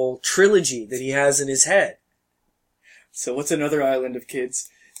the whole trilogy that he has in his head. So what's another island of kids?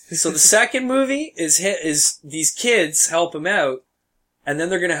 So the second movie is these kids help him out, and then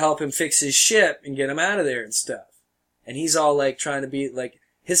they're gonna help him fix his ship and get him out of there and stuff. And he's all like trying to be like,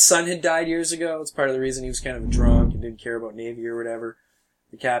 his son had died years ago. It's part of the reason he was kind of a drunk and didn't care about Navy or whatever.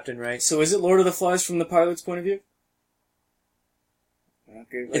 The captain, right? So is it Lord of the Flies from the pilot's point of view?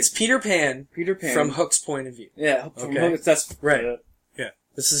 Okay, It's Peter Pan from Hook's point of view. Yeah, from Okay. Hook, that's Right. Yeah.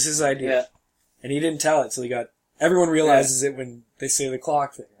 This is his idea. Yeah. And he didn't tell it till everyone realizes it when they say the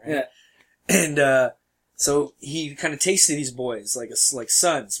clock thing, right? Yeah. And, so he kind of tasted these boys like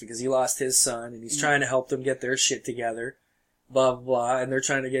sons because he lost his son and he's trying to help them get their shit together, blah, blah, blah, and they're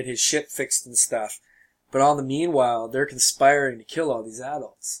trying to get his ship fixed and stuff. But all the meanwhile, they're conspiring to kill all these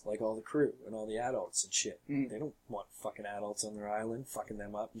adults, like all the crew and all the adults and shit. They don't want fucking adults on their island, fucking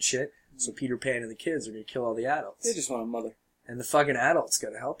them up and shit. So Peter Pan and the kids are gonna kill all the adults. They just want a mother. And the fucking adults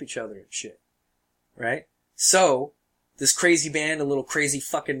gotta help each other and shit. Right? So, this crazy band of little crazy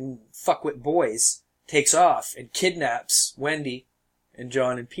fucking fuckwit boys takes off and kidnaps Wendy and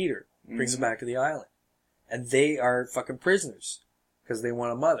John and Peter. Brings them back to the island. And they are fucking prisoners. Because they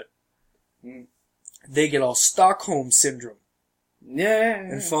want a mother. They get all Stockholm syndrome. Yeah.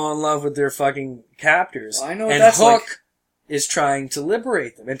 And fall in love with their fucking captors. I know what and that's Hook like. is trying to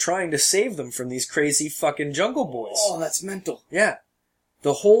liberate them and trying to save them from these crazy fucking jungle boys. Oh, that's mental. Yeah.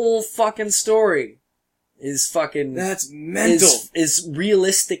 The whole fucking story is fucking... That's mental. Is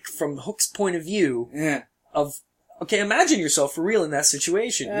realistic from Hook's point of view. Yeah. Okay, imagine yourself for real in that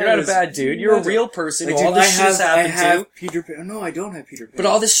situation. That You're not a is bad dude. You're a mental. real person Like, who all dude, this shit's happened I have to. Peter Pan. No, I don't have Peter Pan. But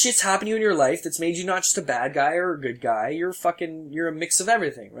all this shit's happened to you in your life that's made you not just a bad guy or a good guy. You're a mix of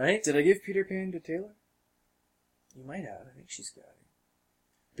everything, right? Did I give Peter Pan to Taylor? You might have. I think she's got it.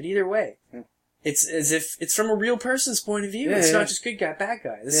 But either way, it's as if it's from a real person's point of view. Yeah, it's yeah. not just good guy, bad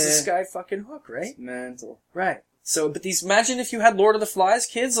guy. This is this guy fucking Hook, right? It's mental. Right. So, but imagine if you had Lord of the Flies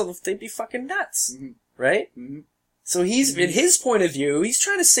kids, they'd be fucking nuts. Right? So he's, in his point of view, he's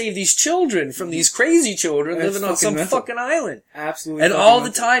trying to save these children from these crazy children That's living on fucking some mental. fucking island. Absolutely. And fucking all the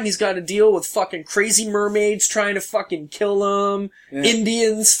mental. time he's got to deal with fucking crazy mermaids trying to fucking kill them, Yeah.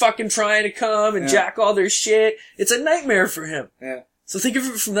 Indians fucking trying to come and Yeah. jack all their shit. It's a nightmare for him. Yeah. So think of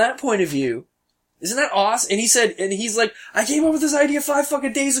it from that point of view. Isn't that awesome? And he's like, I came up with this idea 5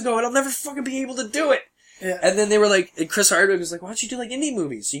 fucking days ago and I'll never fucking be able to do it. Yeah. And then they were like, and Chris Hardwick was like, why don't you do like indie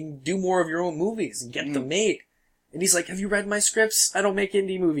movies? So you can do more of your own movies and get them made. And he's like, have you read my scripts? I don't make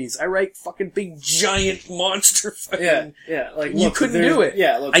indie movies. I write fucking big, giant monster fucking... Yeah. Like, You look, couldn't there's- do it.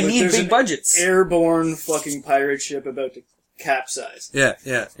 Yeah, look. I look, need there's big an budgets. Airborne fucking pirate ship about to capsize. Yeah.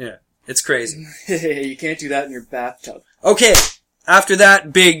 It's crazy. You can't do that in your bathtub. Okay. After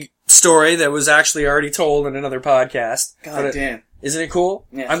that big story that was actually already told in another podcast. God damn. Isn't it cool?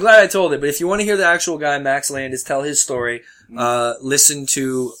 Yeah. I'm glad I told it, but if you want to hear the actual guy, Max Landis, tell his story, listen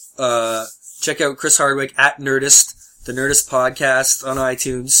to, check out Chris Hardwick at Nerdist, the Nerdist podcast on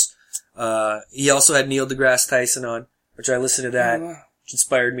iTunes. He also had Neil deGrasse Tyson on, which I listened to that, which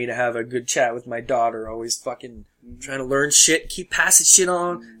inspired me to have a good chat with my daughter, always fucking trying to learn shit, keep passing shit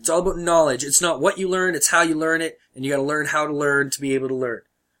on. It's all about knowledge. It's not what you learn, it's how you learn it, and you gotta learn how to learn to be able to learn.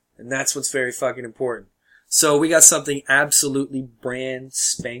 And that's what's very fucking important. So we got something absolutely brand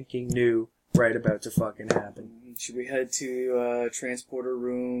spanking new right about to fucking happen. Should we head to transporter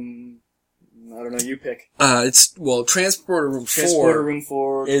room? I don't know. You pick. Transporter room 4. Transporter room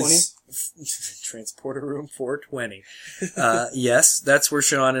 420. Transporter room 420. Yes, that's where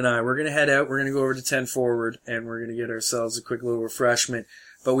Sean and we're gonna head out. We're gonna go over to 10 Forward and we're gonna get ourselves a quick little refreshment.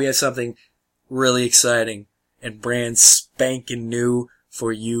 But we have something really exciting and brand spanking new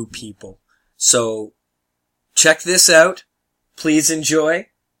for you people. So check this out. Please enjoy.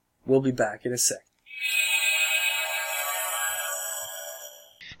 We'll be back in a sec.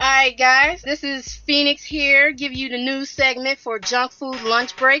 Alright guys, this is Phoenix here, give you the news segment for Junk Food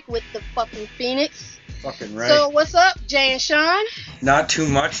Lunch Break with the fucking Phoenix. Fucking right. So what's up, Jay and Sean? Not too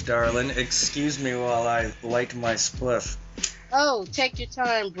much, darling. Excuse me while I light my spliff. Oh, take your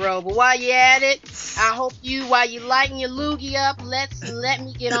time, bro. But while you're at it, I hope while you lighting your loogie up, let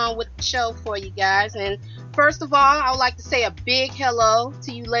me get on with the show for you guys. And first of all, I would like to say a big hello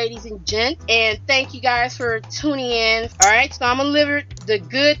to you ladies and gents, and thank you guys for tuning in. Alright, so I'm gonna deliver the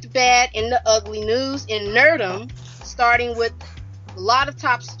good, the bad, and the ugly news in nerdom, starting with a lot of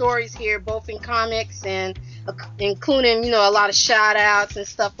top stories here, both in comics and including, a lot of shout outs and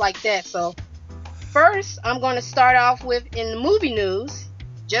stuff like that. So first, I'm going to start off with, in the movie news,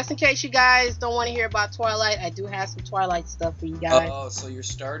 just in case you guys don't want to hear about Twilight, I do have some Twilight stuff for you guys. Oh, so you're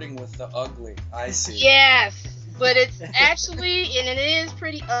starting with the ugly. I see. Yes, but it's actually, and it is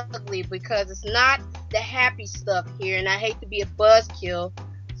pretty ugly because it's not the happy stuff here, and I hate to be a buzzkill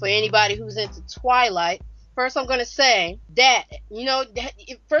for anybody who's into Twilight. First, I'm going to say that,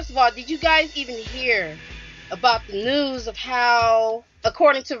 first of all, did you guys even hear about the news of how,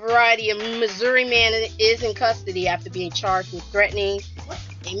 according to Variety, a Missouri man is in custody after being charged with threatening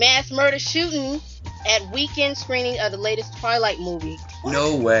a mass murder shooting at weekend screening of the latest Twilight movie?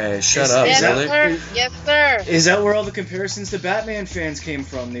 No way. Shut up, Yes, really? sir. Yes, sir. Is that where all the comparisons to Batman fans came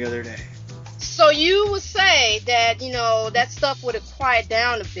from the other day? So you would say that, that stuff would have quieted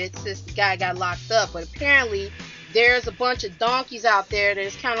down a bit since the guy got locked up, but apparently there's a bunch of donkeys out there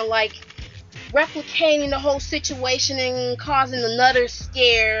that's kind of like replicating the whole situation and causing another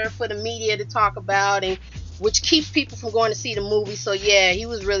scare for the media to talk about, and which keeps people from going to see the movie. So yeah, he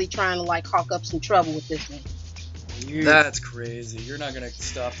was really trying to like hawk up some trouble with this one. That's crazy. You're not gonna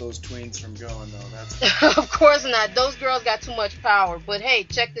stop those tweens from going though. That's Of course not. Those girls got too much power. But hey,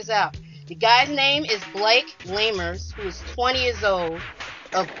 check this out. The guy's name is Blake Lamers, who is 20 years old,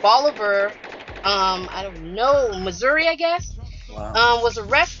 of Bolivar, I don't know, Missouri, I guess. wow. Was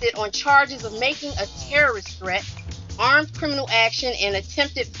arrested on charges of making a terrorist threat, armed criminal action, and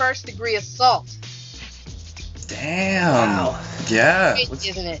attempted first-degree assault. Damn. Wow. Yeah. Crazy,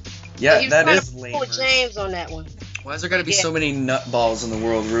 isn't it? Yeah, So he was that trying is to pull lame. James on that one. Why is there gotta be Yeah. so many nutballs in the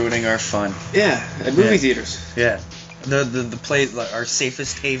world ruining our fun? Yeah, at movie Yeah. theaters. Yeah. The place, like, our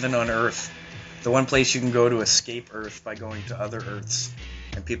safest haven on Earth. The one place you can go to escape Earth by going to other Earths.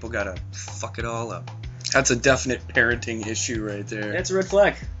 And people gotta fuck it all up. That's a definite parenting issue right there. That's a red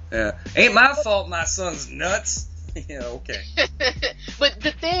flag. Yeah. Ain't my fault my son's nuts. Yeah, okay. But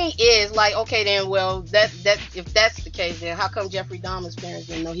the thing is, like, okay, then, well, that if that's the case, then how come Jeffrey Dahmer's parents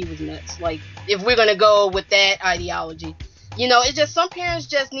didn't know he was nuts? Like, if we're gonna go with that ideology, it's just some parents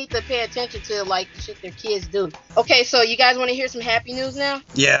just need to pay attention to like the shit their kids do. Okay, so you guys want to hear some happy news now?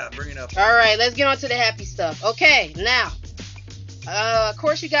 Yeah, bring it up. All right, let's get on to the happy stuff. Okay, now, of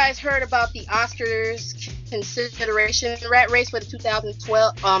course, you guys heard about the Oscars consideration rat race for the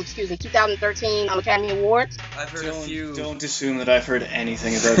 2013 Academy Awards. I've heard a few. Don't assume that I've heard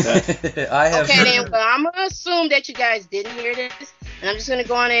anything about that. I have Okay, heard. then, well, I'm gonna assume that you guys didn't hear this, and I'm just gonna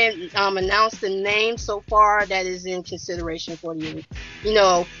go on and announce the name so far that is in consideration for you.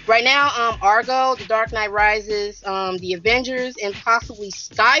 Right now, Argo, The Dark Knight Rises, The Avengers, and possibly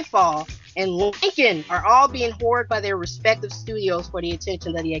Skyfall and Lincoln are all being hoarded by their respective studios for the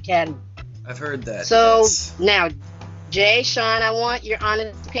attention of the Academy. I've heard that. So yes. now, Jay, Sean, I want your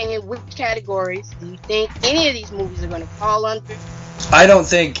honest opinion. Which categories do you think any of these movies are going to fall under? I don't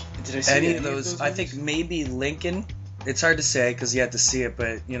think Did I see any of those. I think maybe Lincoln. It's hard to say because you have to see it,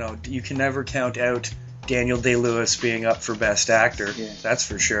 but you can never count out Daniel Day-Lewis being up for Best Actor. Yeah. That's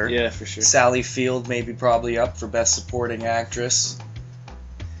for sure. Yeah, for sure. Sally Field maybe probably up for Best Supporting Actress.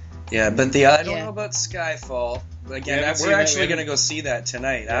 Yeah, but I don't know about Skyfall. Again, We haven't seen we're that, actually we going to haven't- go see that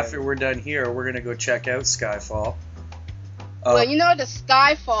tonight. Yeah. After we're done here, we're going to go check out Skyfall. Well, the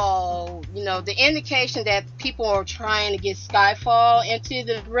Skyfall, the indication that people are trying to get Skyfall into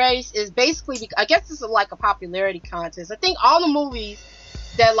the race is basically, I guess this is like a popularity contest. I think all the movies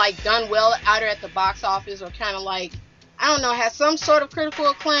that like done well either at the box office or kind of like, I don't know, has some sort of critical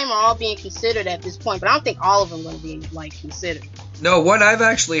acclaim are all being considered at this point, but I don't think all of them are going to be like considered. No, one I've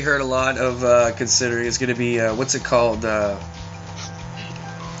actually heard a lot of considering is going to be, what's it called?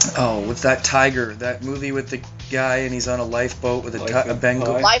 With that tiger, that movie with the guy and he's on a lifeboat with a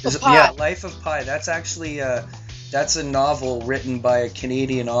Bengal. Life of Pi. Yeah, Life of Pi. That's actually, that's a novel written by a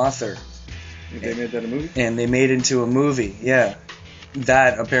Canadian author. They made that a movie? And they made it into a movie, yeah.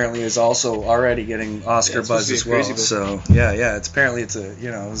 That apparently is also already getting Oscar it's buzz supposed as to be a well. crazy book. So yeah, it's apparently it's a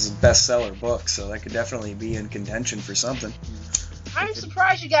it's a bestseller book, so that could definitely be in contention for something. I'm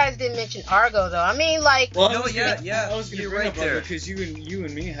surprised you guys didn't mention Argo though. I mean, like, Well, No, I was yeah, gonna, yeah, I was gonna you're bring right up there. because you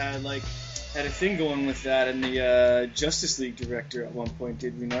and me had a thing going with that, and the Justice League director at one point,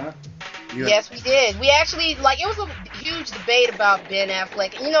 did we not? yes, we did. We actually, it was a huge debate about Ben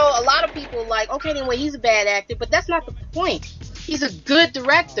Affleck. A lot of people okay, then, well, he's a bad actor, but that's not the point. He's a good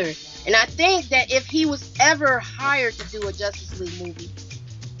director. And I think that if he was ever hired to do a Justice League movie,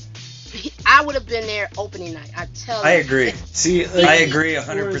 I would have been there opening night. I tell you. I agree. See, I agree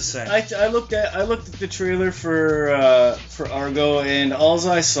 100%. I looked at the trailer for Argo, and all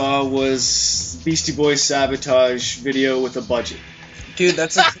I saw was Beastie Boys Sabotage video with a budget. Dude,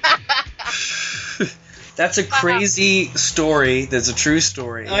 that's a that's a crazy story. That's a true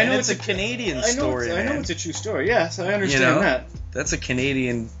story. I know and it's a Canadian story. I know man. it's a true story. Yes, I understand that. That's a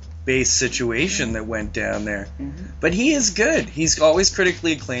Canadian-based situation that went down there. But he is good. He's always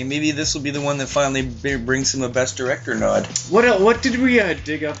critically acclaimed. Maybe this will be the one that finally brings him a Best Director nod. What did we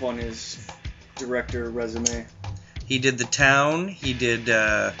dig up on his director resume? He did The Town. He did,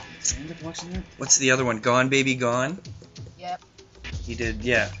 I ended up watching that. what's the other one? Gone Baby Gone? Yep. He did,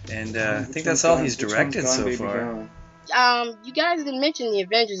 yeah. And I think that's all he's directed so far. You guys didn't mention the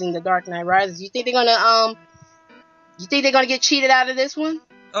Avengers and the Dark Knight Rises. You think they're gonna get cheated out of this one?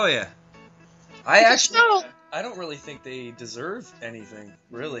 Oh, yeah. I don't really think they deserve anything,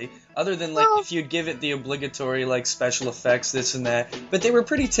 really. Other than, like, if you'd give it the obligatory, like, special effects, this and that. But they were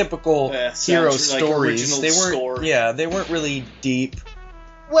pretty typical hero stories. They weren't, they weren't really deep.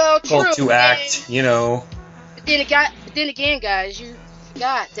 Well, call true. to act, you know. But then again, guys, you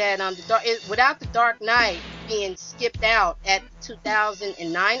forgot that without the Dark Knight being skipped out at the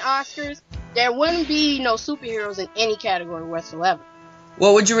 2009 Oscars, there wouldn't be no superheroes in any category whatsoever.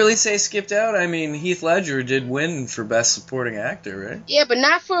 Well, would you really say skipped out? I mean, Heath Ledger did win for Best Supporting Actor, right? Yeah, but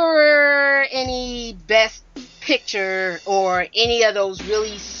not for any Best Picture or any of those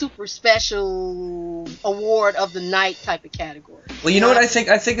really super special award of the night type of category. Well, you know what I think?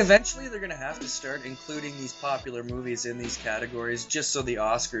 I think eventually they're going to have to start including these popular movies in these categories just so the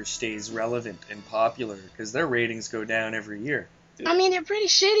Oscars stays relevant and popular, because their ratings go down every year. I mean, they're pretty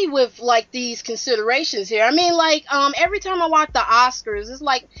shitty with, like, these considerations here. I mean, like, every time I watch the Oscars, it's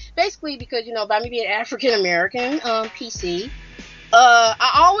like, basically because, you know, by me being African-American, PC,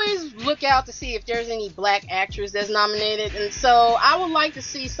 I always look out to see if there's any black actress that's nominated, and so I would like to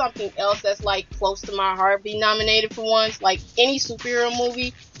see something else that's, like, close to my heart be nominated for once. Like, any superhero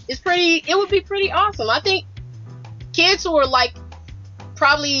movie it would be pretty awesome. I think kids who are, like,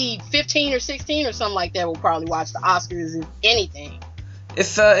 probably 15 or 16 or something like that will probably watch the Oscars, if anything.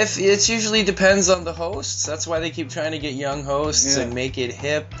 If it usually depends on the hosts. That's why they keep trying to get young hosts and make it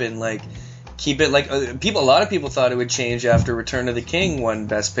hip and, like, keep it like a lot of people thought it would change after Return of the King won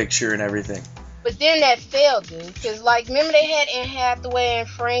Best Picture and everything. But then that failed, dude. Because, like, remember they had Anne Hathaway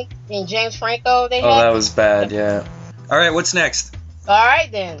and James Franco? That was bad, yeah. All right, what's next? All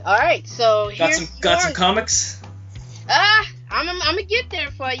right, then. All right, so got some comics? I'm gonna get there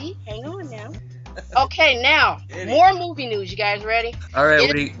for you. Hang on now. Okay, now, more movie news. You guys ready? All right,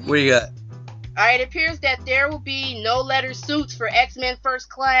 what do you got? All right, it appears that there will be no letter suits for X-Men First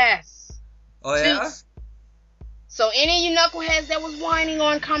Class. Oh, yeah? Suits. So any of you knuckleheads that was whining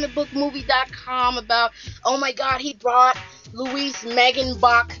on comicbookmovie.com about, oh my god, he brought Louise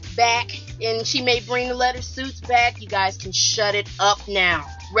Meganbach back and she may bring the letter suits back, you guys can shut it up now.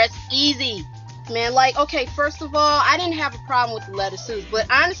 Rest easy. Man, like, okay, first of all, I didn't have a problem with the leather suits, but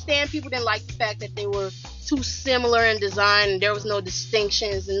I understand people didn't like the fact that they were too similar in design and there was no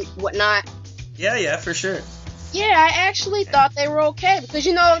distinctions and whatnot. Yeah, for sure. Yeah, I actually thought they were okay because,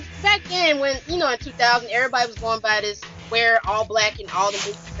 you know, back then when, you know, in 2000, everybody was going by this wear all black and all the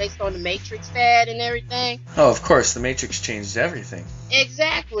movies based on the Matrix fad and everything. Oh, of course, the Matrix changed everything.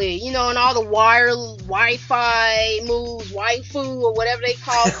 Exactly. You know, and all the Wi-Fi moves, waifu or whatever they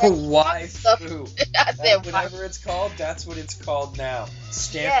call it. Waifu. I said whatever it's called, that's what it's called now.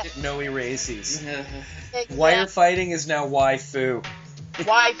 Stamped it, no erases. Exactly. Wire fighting is now waifu.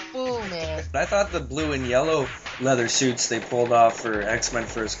 Waifu, man. I thought the blue and yellow leather suits they pulled off for X-Men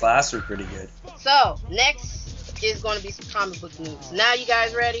First Class were pretty good. So, next is going to be some comic book news. Now you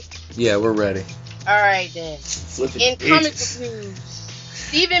guys ready? Yeah, we're ready. Alright then. In comic book news,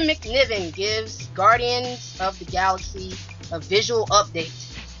 Stephen McNiven gives Guardians of the Galaxy a visual update.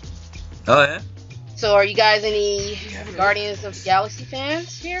 Oh, yeah? So are you guys any Guardians of the Galaxy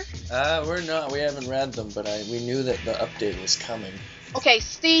fans here? We're not. We haven't read them, but we knew that the update was coming. Okay,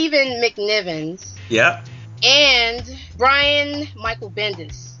 Stephen McNivens. Yeah. And Brian Michael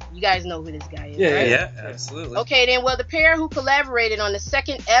Bendis. You guys know who this guy is, right? Yeah, absolutely. Okay, then, well, the pair who collaborated on the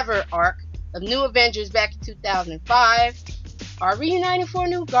second ever arc of New Avengers back in 2005 are reuniting for a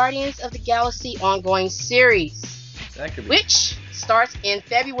new Guardians of the Galaxy ongoing series, which starts in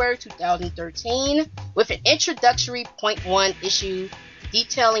February 2013 with an introductory .1 issue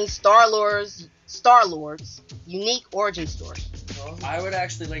detailing Star-Lord's unique origin story. I would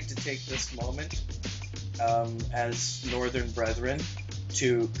actually like to take this moment as Northern Brethren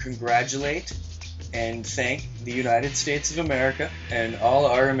to congratulate and thank the United States of America and all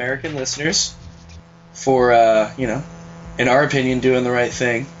our American listeners for, in our opinion, doing the right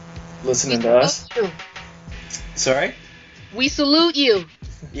thing. Listening to us. Sorry? We salute you.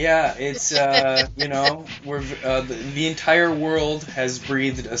 Yeah, it's, we're the entire world has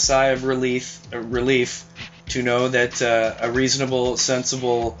breathed a sigh of relief to know that a reasonable,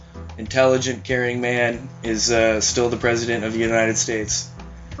 sensible intelligent, caring man is still the president of the United States.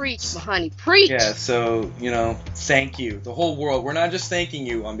 Preach, my honey, preach. Yeah, so, thank you. The whole world. We're not just thanking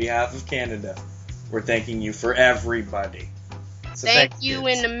you on behalf of Canada. We're thanking you for everybody. So thank you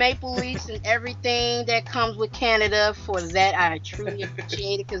and the Maple Leafs and everything that comes with Canada. For that, I truly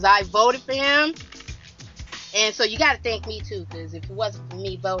appreciate it because I voted for him. And so you got to thank me too, because if it wasn't for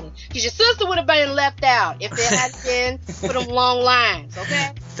me voting, because your sister would have been left out if there had been for them long lines,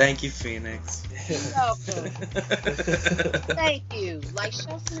 okay? Thank you, Phoenix. You're welcome. Thank you. Like,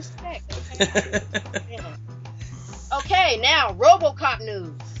 show some respect, okay? Yeah. Okay, now, RoboCop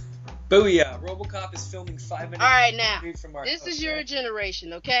news. Booyah! RoboCop is filming 5 minutes. All right, now, from our this is your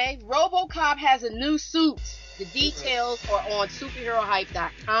generation, okay? RoboCop has a new suit. The details are on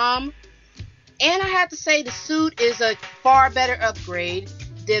superherohype.com. And I have to say, the suit is a far better upgrade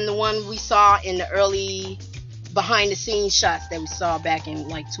than the one we saw in the early behind-the-scenes shots that we saw back in,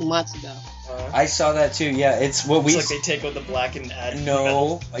 2 months ago. I saw that too, yeah. It's what we... It's like they take out the black and add...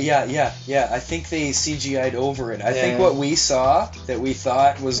 No, yeah. I think they CGI'd over it. I think what we saw that we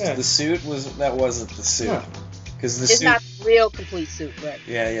thought was the suit, that wasn't the suit. Because the it's suit... not the real complete suit, right?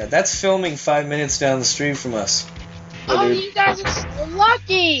 Yeah. That's filming 5 minutes down the street from us. Oh, you guys are so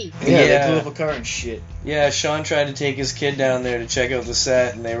lucky! Yeah, they blew up a car and shit. Yeah, Sean tried to take his kid down there to check out the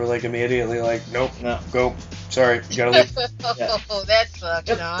set, and they were immediately nope, no, go. Sorry, you gotta leave. Oh, that sucks,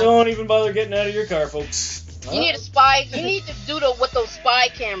 Sean. Don't even bother getting out of your car, folks. You need a spy. You need to do what those spy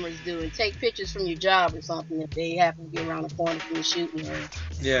cameras do and take pictures from your job or something if they happen to be around the corner from the shooting range.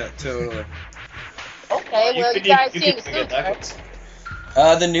 Yeah, totally. Okay, well, you guys seen the suit, right?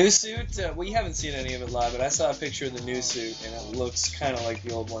 The new suit, we haven't seen any of it live, but I saw a picture of the new suit, and it looks kind of like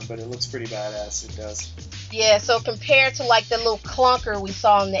the old one, but it looks pretty badass, it does. Yeah, so compared to the little clunker we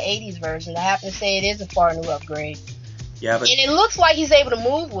saw in the 80s version, I happen to say it is a far new upgrade. Yeah, but... And it looks like he's able to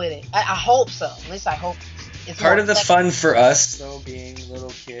move with it. I hope so. At least I hope it's part of the fun for us, though, being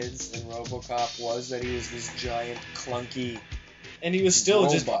little kids in RoboCop was that he was this giant, clunky... And he was still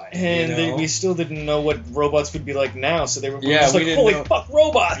robot, we still didn't know what robots would be like now, so they were just holy fuck,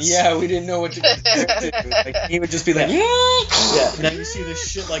 robots! Yeah, we didn't know what to compare to. He would just be like, yeah, now you see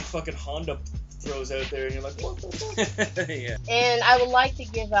this shit fucking Honda throws out there, and you're like, what the fuck? Yeah. And I would like to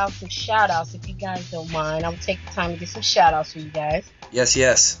give out some shout-outs, if you guys don't mind. I will take the time to get some shout-outs for you guys.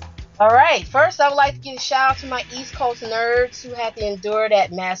 Yes. Alright, first I would like to give a shout-out to my East Coast nerds who had to endure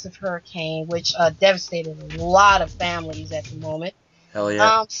that massive hurricane, which devastated a lot of families at the moment. Hell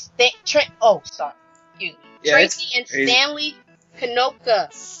yeah. Tracy and Stanley Kanoka,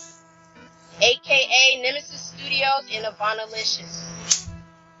 a.k.a. Nemesis Studios and Avonalicious.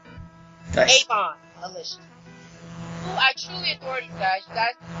 Nice. Avonalicious. Who I truly adore you guys. You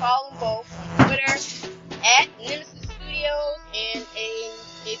guys can follow them both on Twitter at Nemesis Studios and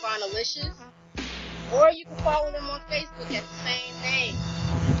Avonalicious. Or you can follow them on Facebook at the same name.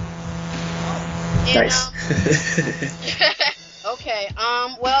 And, nice. Okay,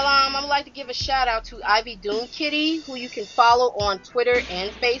 I would like to give a shout out to Ivy Doom Kitty, who you can follow on Twitter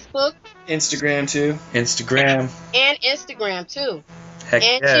and Facebook. Instagram too. And Instagram too. Heck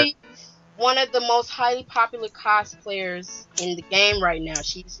and yeah. she's one of the most highly popular cosplayers in the game right now.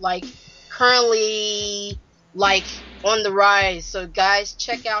 She's currently on the rise. So guys,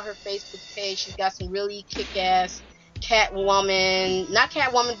 check out her Facebook page. She's got some really kick-ass Catwoman, not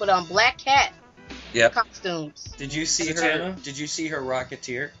Catwoman, but Black Cat. Yep. Costumes. Did you see her? Did you see her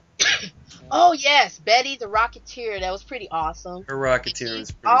Rocketeer? Oh yes, Betty the Rocketeer. That was pretty awesome. Her Rocketeer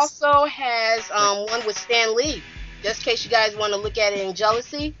was pretty. Also has one with Stan Lee. Just in case you guys want to look at it in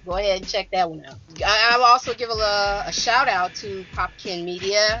jealousy, go ahead and check that one out. I'll also give a shout out to Popkin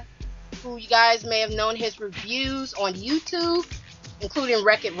Media, who you guys may have known his reviews on YouTube, including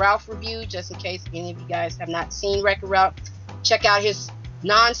Wreck-It Ralph review. Just in case any of you guys have not seen Wreck-It Ralph, check out his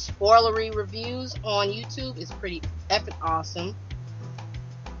non-spoilery reviews on YouTube. It's pretty epic awesome.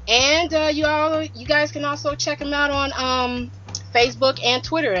 And you guys can also check him out on Facebook and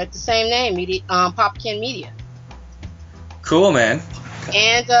Twitter at the same name, Popkin Media. Cool, man.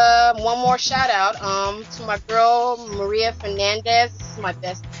 And one more shout out to my girl Maria Fernandez. This is my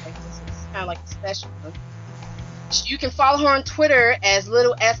best. It's kind of like a special one. You can follow her on Twitter as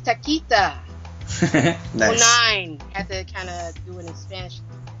Little S Taquita. Nice. 09. Had to kind of do it in Spanish.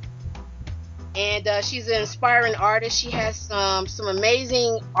 And she's an inspiring artist. She has some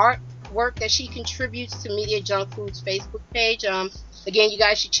amazing artwork that she contributes to Media Junk Food's Facebook page. Again, you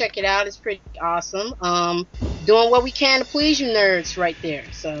guys should check it out. It's pretty awesome. Doing what we can to please you nerds right there.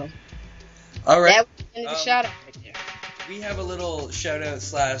 So, all right. That was the end of the shout out right there. We have a little shout out /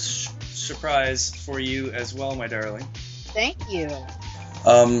 surprise for you as well, my darling. Thank you.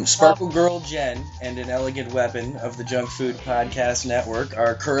 Sparkle Girl Jen and An Elegant Weapon of the Junk Food Podcast Network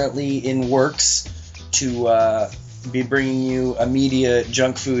are currently in works to be bringing you a media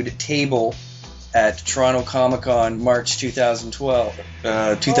junk food table at Toronto Comic Con March 2012.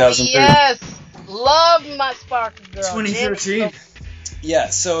 2013. Yes! Love my Sparkle Girl. 2013. Yeah,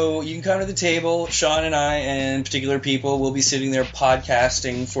 so you can come to the table. Sean and I and particular people will be sitting there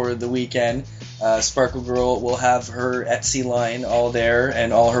podcasting for the weekend. Sparkle Girl will have her Etsy line all there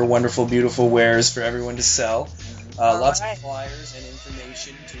and all her wonderful, beautiful wares for everyone to sell. Lots of flyers and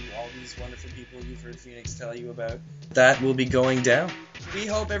information to all these wonderful people you've heard Phoenix tell you about. That will be going down. We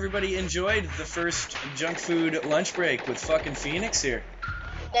hope everybody enjoyed the first junk food lunch break with fucking Phoenix here.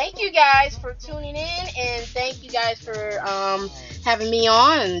 Thank you guys for tuning in, and thank you guys for having me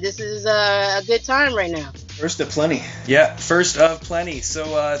on. This is a good time right now. First of plenty. Yeah, first of plenty.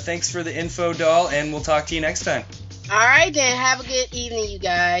 So thanks for the info, doll, and we'll talk to you next time. All right, then. Have a good evening, you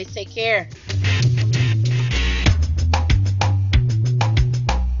guys. Take care.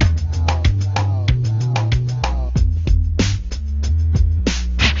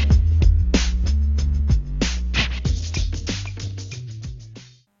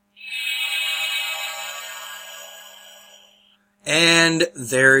 And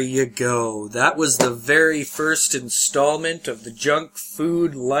there you go. That was the very first installment of the Junk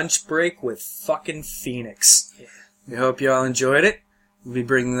Food Lunch Break with fucking Phoenix. We hope you all enjoyed it. We'll be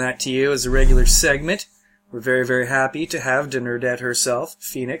bringing that to you as a regular segment. We're very, very happy to have Denerdette herself,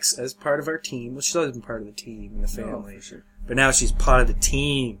 Phoenix, as part of our team. Well, she's always been part of the team and the family. for sure. But now she's part of the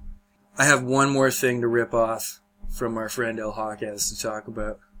team. I have one more thing to rip off from our friend El Hawkes to talk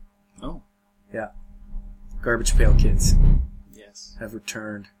about. Oh. Yeah. Garbage Pail Kids. Yes. Have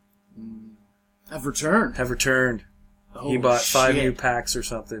returned. Have returned? Have returned. Oh, He bought 5 shit. new packs or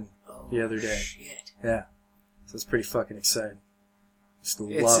something the other day. Shit. Yeah. So it's pretty fucking exciting. Just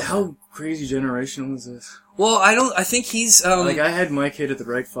It's love how it. crazy generational is this? Well, I think he's, like, I had my kid at the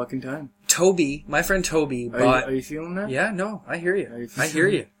right fucking time. Toby, my friend Toby bought... Are you feeling that? Yeah, no, I hear you. Are you I hear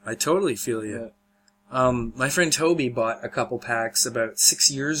you. I totally feel you. Yeah. My friend Toby bought a couple packs about 6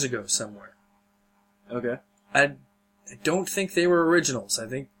 years ago somewhere. Okay. I don't think they were originals. I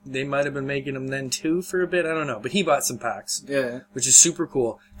think they might have been making them then too for a bit. I don't know. But he bought some packs. Yeah. Which is super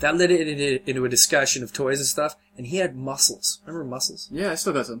cool. That led it into a discussion of toys and stuff. And he had Muscles. Remember Muscles? Yeah, I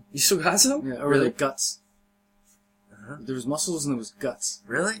still got some. You still got some? Yeah, or Really? like guts. There was muscles and there was guts.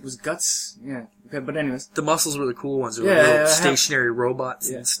 Really? It was guts, yeah. Okay, but anyways. The Muscles were the cool ones. They were Yeah, little I have- stationary robots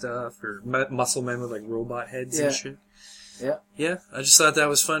Yeah. and stuff. Or muscle men with like robot heads Yeah. and shit. Yeah. Yeah, I just thought that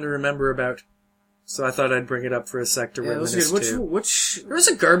was fun to remember about. So I thought I'd bring it up for a sec to Yeah, it was reminisce good. too. Which... There was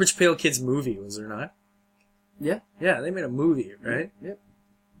a Garbage Pail Kids movie, was there not? Yeah. Yeah, they made a movie, right? Yep.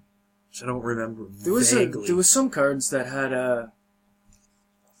 Which I don't remember There was vaguely. there was some cards that had it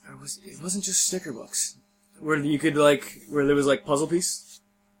wasn't just sticker books where you could where there was like puzzle piece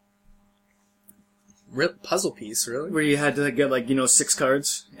puzzle piece, really? where you had to get 6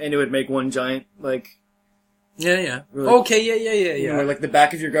 cards and it would make one giant Yeah. Where, like, Okay, yeah. where, the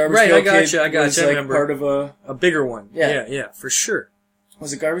back of your garbage Right, pail I kid gotcha. was, I remember. part of A bigger one. Yeah. Yeah, for sure.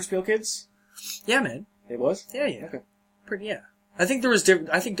 Was it Garbage Pail Kids? Yeah, man. It was? Yeah. Okay. Pretty, yeah. I think there was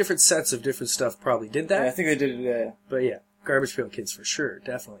different sets of different stuff probably did that. Yeah, I think they did it, yeah. But yeah, Garbage Pail Kids for sure,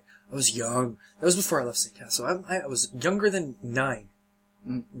 definitely. I was young. That was before I left St. Cass, so I was younger than 9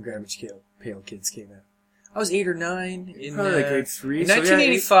 when Garbage Pail Kids came out. I was 8 or 9 in Probably grade 3. In so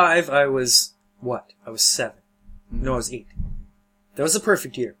 1985, I was what? I was 7. No, I was 8. That was the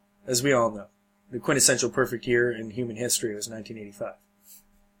perfect year, as we all know. The quintessential perfect year in human history was 1985.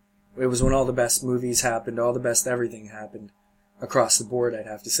 It was when all the best movies happened, all the best everything happened across the board, I'd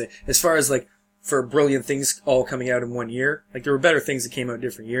have to say. As far as for brilliant things all coming out in one year, there were better things that came out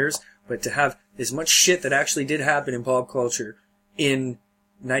different years, but to have as much shit that actually did happen in pop culture in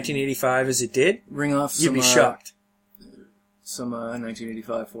 1985 as it did, Ring off you'd some, be shocked. Some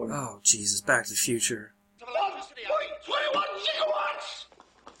 1985 for it. Oh, Jesus, Back to the Future. 1.21 gigawatts!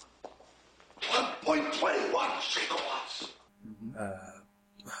 1.21 gigawatts!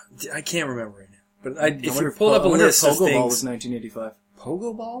 I can't remember right now. But if wonder you pulled up a list of Pogo Ball things... was 1985.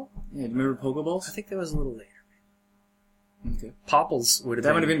 Pogo Ball? Yeah, do you remember Pogo Balls? I think that was a little later. Okay. Popples would have That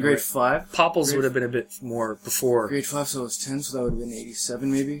been... would have been grade 5? Popples would have been a bit more before. Grade 5, so it was 10, so that would have been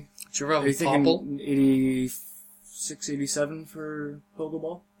 87 maybe? Did you ever have Are you a Popple? thinking 86, 87 for Pogo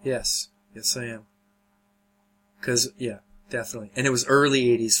Ball? Yes. Yes, I am. Because, yeah, definitely. And it was early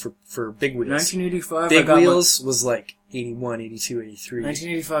 80s for big wheels. 1985, Big wheels was 81, 82, 83.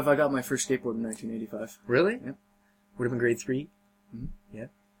 1985, I got my first skateboard in 1985. Really? Yep. Would have been grade 3? Mhm.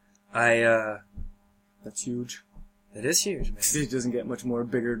 Yeah. That's huge. That is huge, man. It doesn't get much more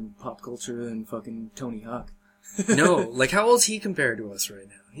bigger in pop culture than fucking Tony Hawk. No, like how old's he compared to us right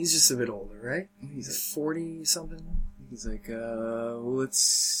now? He's just a bit older, right? He's 40 something. He's like, let's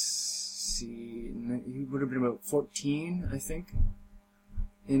see, he would have been about 14, I think,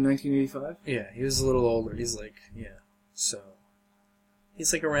 in 1985. Yeah, he was a little older. He's like, so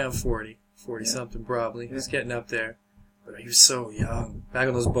he's like around 40 something probably. He's getting up there, but he was so young. Back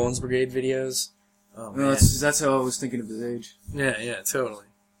on those Bones Brigade videos. Oh man, that's how I was thinking of his age. Yeah, totally.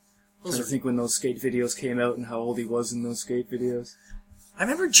 I think when those skate videos came out and how old he was in those skate videos. I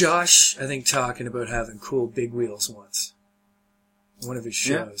remember Josh, I think, talking about having cool big wheels once. One of his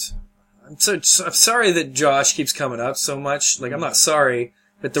shows. Yeah. I'm sorry that Josh keeps coming up so much. Like, I'm not sorry,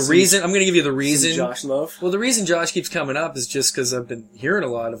 but I'm going to give you the reason. Josh love? Well, the reason Josh keeps coming up is just because I've been hearing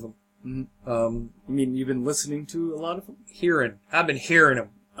a lot of them. Mm-hmm. You mean you've been listening to a lot of them? I've been hearing them.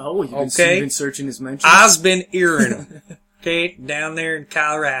 Oh, you've been searching his mentions? I've been hearing them. Okay, down there in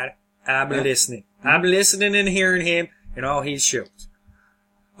Colorado, I've been listening. I've been listening and hearing him in all his shows.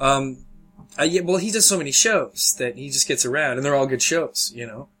 Well, he does so many shows that he just gets around, and they're all good shows, you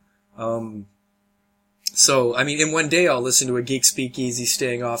know. So, I mean, in one day I'll listen to a Geek Speakeasy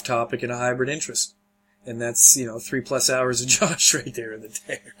staying off topic and a hybrid interest. And that's, 3+ hours of Josh right there in the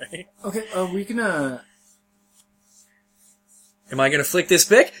day, right? Okay, we can, Am I gonna flick this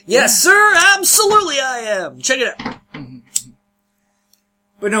pic? Yes, sir! Absolutely I am! Check it out!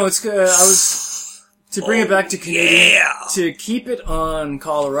 But no, it's, to bring it back to Canadian, to keep it on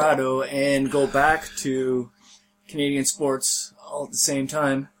Colorado and go back to Canadian sports all at the same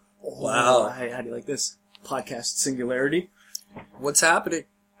time. Wow. How do you like this? Podcast singularity. What's happening?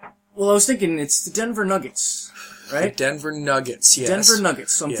 Well, I was thinking it's the Denver Nuggets, right? The Denver Nuggets, yes. Denver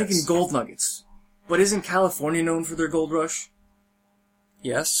Nuggets. So I'm thinking gold nuggets. But isn't California known for their gold rush?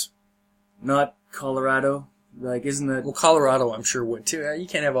 Yes. Not Colorado? Like, isn't that... Well, Colorado, I'm sure, would, too. You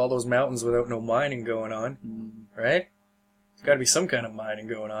can't have all those mountains without no mining going on, right? There's got to be some kind of mining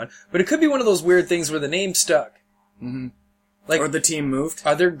going on. But it could be one of those weird things where the name stuck. Mm-hmm. Like, or the team moved.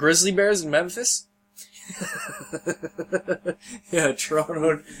 Are there grizzly bears in Memphis? Yeah,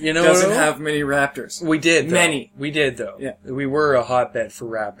 Toronto doesn't have many raptors. We did, though. Many. We did, though. Yeah. We were a hotbed for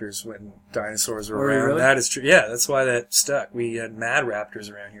raptors when dinosaurs were around. Really? That is true. Yeah, that's why that stuck. We had mad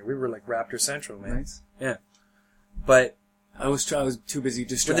raptors around here. We were like Raptor Central, man. Nice. Yeah. But I was too busy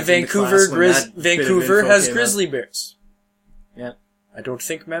distracting the Vancouver has grizzly bears. Yeah. I don't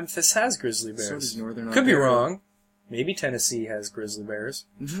think Memphis has grizzly bears. So does Northern Could be Ontario. wrong. Maybe Tennessee has grizzly bears.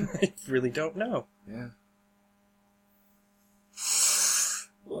 I really don't know. Yeah.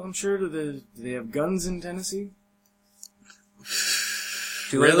 Well, I'm sure do they have guns in Tennessee?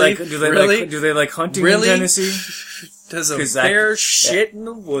 Do they like hunting in Tennessee? Does a bear shit in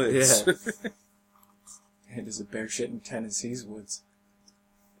the woods? Yeah. Does a bear shit in Tennessee's woods?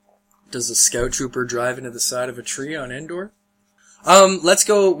 Does a scout trooper drive into the side of a tree on Endor? Let's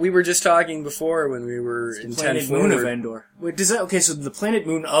go. We were just talking before when we were in Planet Moon of Endor. Wait, does that so the planet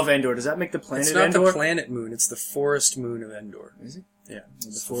moon of Endor, does that make the planet Endor? It's not the planet moon, it's the forest moon of Endor. Is it? Yeah.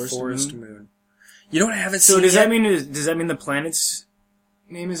 The forest moon. You know what I haven't seen So does yet? that mean the planet's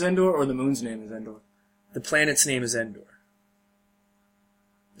name is Endor or the moon's name is Endor? The planet's name is Endor.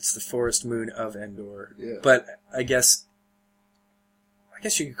 It's the forest moon of Endor. Yeah. But I guess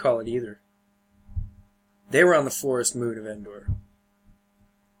you could call it either. They were on the forest moon of Endor.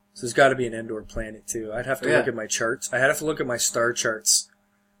 So there's got to be an Endor planet too. I'd have to look at my charts. I'd have to look at my star charts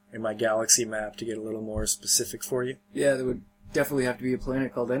in my galaxy map to get a little more specific for you. Yeah, there would definitely have to be a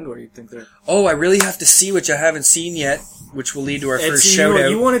planet called Endor. You'd think there. Oh, I really have to see which I haven't seen yet, which will lead to our first shout out.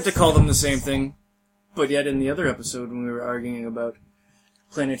 You wanted to call them the same thing, but yet in the other episode when we were arguing about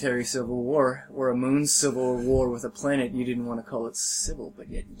planetary civil war, or a moon civil war with a planet, you didn't want to call it civil, but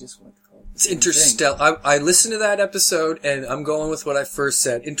yet you just wanted to call it the It's same interstellar. thing. I listened to that episode, and I'm going with what I first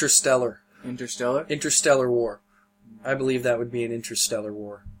said. Interstellar. Interstellar? Interstellar war. I believe that would be an interstellar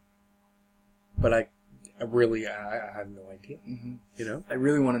war. But I have no idea. Mm-hmm. You know? I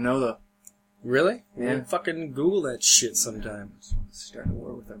really want to know, though. Really? Yeah. We'll fucking Google that shit sometime. Start a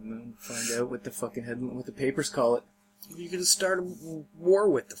war with our moon. Find out what the fucking what the papers call it. You gonna start a war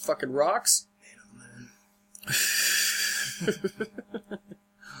with the fucking rocks?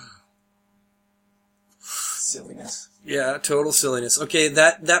 Silliness. Yeah, total silliness. Okay,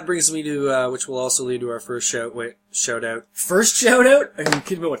 that brings me to which will also lead to our first shout out. First shout out? Are you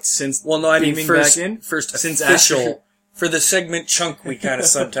kidding me? What, since Well, no, I mean first, back in? first Since official after. for the segment chunk we kind of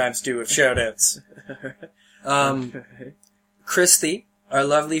sometimes do of shout outs. Christy, our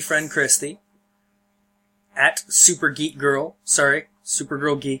lovely friend Christy, at Supergirl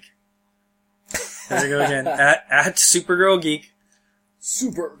Geek. There we go again. At Supergirl Geek.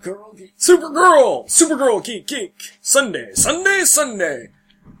 Supergirl Geek. Supergirl Geek. Sunday.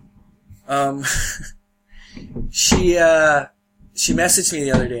 She messaged me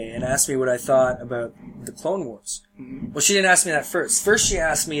the other day and asked me what I thought about the Clone Wars. Mm-hmm. Well, she didn't ask me that first. First, she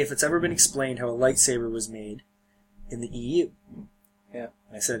asked me if it's ever been explained how a lightsaber was made in the EU. Yeah.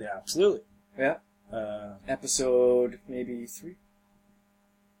 I said, yeah, absolutely. Yeah. Episode maybe 3?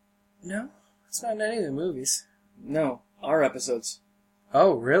 No, it's not in any of the movies. No, our episodes.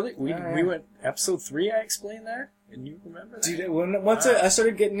 Oh, really? We went episode 3. I explained that, and you remember that? Dude, once I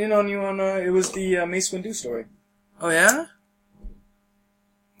started getting in on you on it was the Mace Windu story. Oh yeah.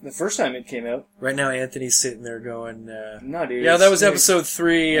 The first time it came out. Right now, Anthony's sitting there going, no, dude. Yeah, that was episode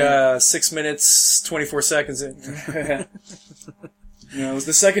 3, 6 minutes, 24 seconds in. No, it was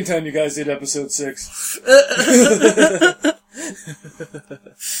the second time you guys did episode 6.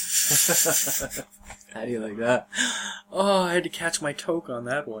 How do you like that? Oh, I had to catch my toke on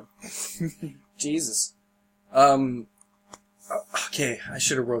that one. Jesus. Okay, I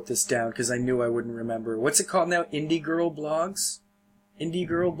should have wrote this down because I knew I wouldn't remember. What's it called now? Indie Girl Blogs? Indie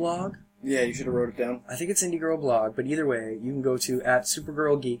Girl Blog? Yeah, you should have wrote it down. I think it's Indie Girl Blog, but either way, you can go to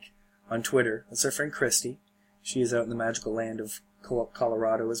 @SupergirlGeek on Twitter. That's our friend Christy. She is out in the magical land of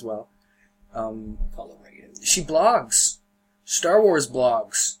Colorado as well. Colorado. She blogs. Star Wars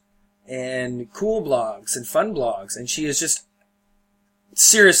blogs. And cool blogs and fun blogs. And she is just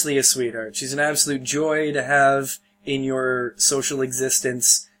seriously a sweetheart. She's an absolute joy to have in your social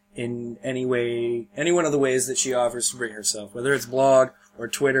existence in any way, any one of the ways that she offers to bring herself. Whether it's blog or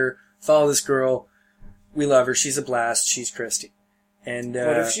Twitter, follow this girl. We love her. She's a blast. She's Christy. And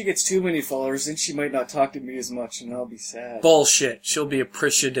but if she gets too many followers, then she might not talk to me as much, and I'll be sad. Bullshit. She'll be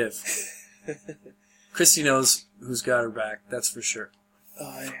appreciative. Christy knows who's got her back. That's for sure.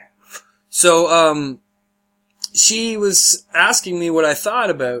 Oh, yeah. So, she was asking me what I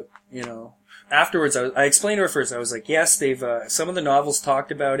thought about, afterwards. I explained to her first. I was like, yes, they've, some of the novels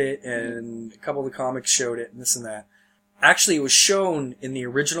talked about it, and a couple of the comics showed it, and this and that. Actually, it was shown in the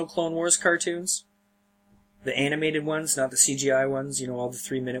original Clone Wars cartoons. The animated ones, not the CGI ones, all the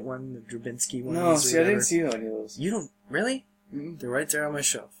 3-minute one, the Drabinsky ones. No, see, I didn't see any of those. You don't, really? Mm-hmm. They're right there on my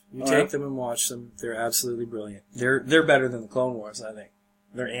shelf. You take them and watch them. They're absolutely brilliant. They're better than the Clone Wars, I think.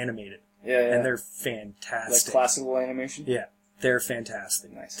 They're animated. Yeah. And they're fantastic. Like classical animation? Yeah. They're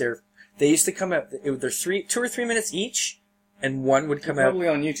fantastic. Nice. They used to come out, they're 2 or 3 minutes each, and one would come out. Probably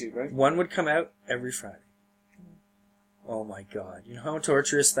on YouTube, right? One would come out every Friday. Oh my god. You know how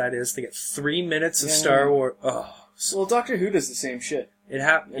torturous that is to get 3 minutes of Star Wars? Oh. Well, Doctor Who does the same shit. It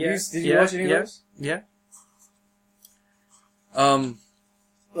happened. Yeah. Did you watch any of those? Yeah.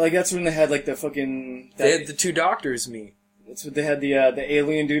 Like, that's when they had, like, the fucking... They had the 2 doctors meet. That's what they had the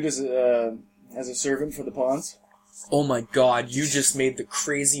alien dude as a servant for the pawns. Oh my god, you just made the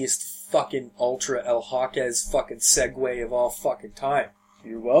craziest fucking Ultra El Hawkes fucking segue of all fucking time.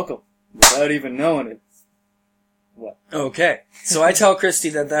 You're welcome. Without even knowing it. What? Okay. So I tell Christy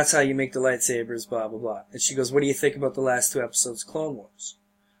that that's how you make the lightsabers, blah, blah, blah. And she goes, what do you think about the last 2 episodes of Clone Wars?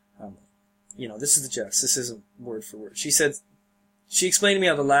 This is the gist. This isn't word for word. She explained to me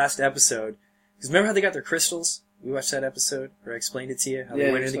how the last episode, because remember how they got their crystals? We watched that episode, or I explained it to you, how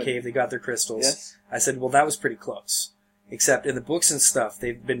they went in the cave, they got their crystals. Yes. I said, well, that was pretty close. Except in the books and stuff,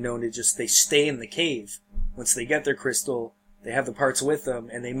 they've been known to they stay in the cave. Once they get their crystal, they have the parts with them,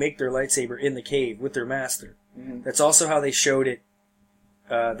 and they make their lightsaber in the cave with their master. Mm-hmm. That's also how they showed it,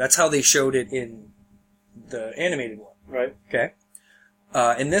 that's how they showed it in the animated one. Right. Okay?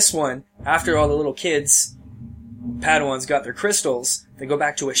 In this one, after all the little kids, Padawans got their crystals, they go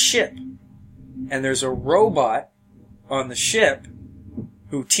back to a ship. And there's a robot on the ship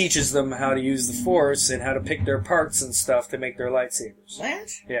who teaches them how to use the Force and how to pick their parts and stuff to make their lightsabers. What?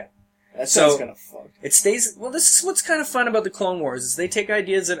 Yeah. That sounds kind of fucked. It stays... Well, this is what's kind of fun about the Clone Wars, is they take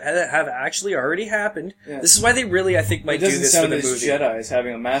ideas that have actually already happened. Yeah. This is why they really, I think, might do this for the movie. It doesn't sound as Jedi as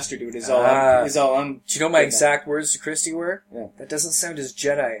having a master do it is all I'm... Do you know my exact words to Christy were? Yeah. That doesn't sound as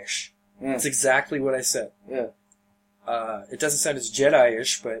Jedi-ish. Yeah. That's exactly what I said. Yeah. It doesn't sound as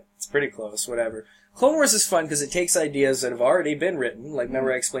Jedi-ish, but it's pretty close, whatever. Clone Wars is fun because it takes ideas that have already been written. Like,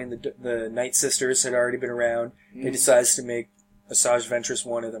 remember I explained the Night Sisters had already been around. They decided to make Asajj Ventress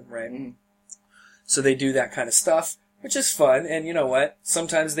one of them, right? So they do that kind of stuff, which is fun, and you know what?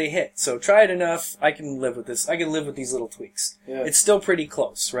 Sometimes they hit. So try it enough, I can live with this. I can live with these little tweaks. Yeah. It's still pretty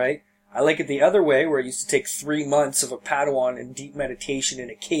close, right? I like it the other way, where it used to take 3 months of a Padawan in deep meditation in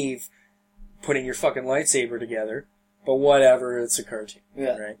a cave putting your fucking lightsaber together. But whatever, it's a cartoon,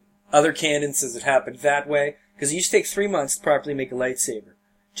 right? Other canon says it happened that way, because it used to take 3 months to properly make a lightsaber.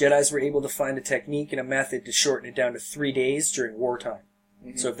 Jedis were able to find a technique and a method to shorten it down to 3 days during wartime.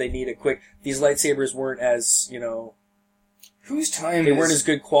 Mm-hmm. So if they need a quick... These lightsabers weren't as, Whose time they is... weren't as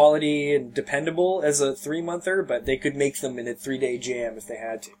good quality and dependable as a 3-monther, but they could make them in a 3-day jam if they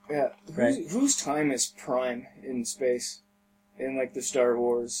had to. Yeah. Right. Whose time is prime in space? In, like, the Star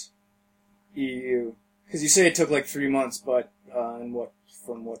Wars EU? Because you say it took, like, 3 months, but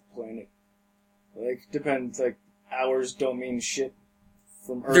from what planet? Like, depends, like, hours don't mean shit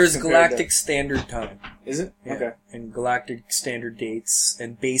from Earth. There's compared Galactic to... Standard Time. Is it? Yeah. Okay. And Galactic Standard Dates,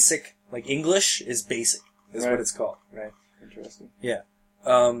 and Basic, like English is Basic, is Right. what it's called, right? Interesting. Yeah.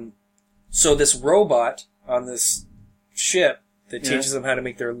 So this robot on this ship that teaches them how to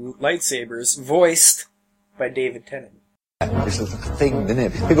make their lightsabers, voiced by David Tennant. It's a thing, isn't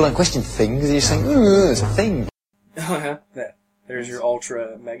it? People don't question things, they just think, it's a thing. Oh, yeah? Yeah. There's your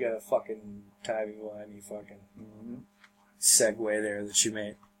ultra, mega fucking timey-wimey fucking segue there that you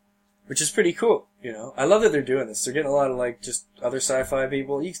made. Which is pretty cool, I love that they're doing this. They're getting a lot of, like, just other sci-fi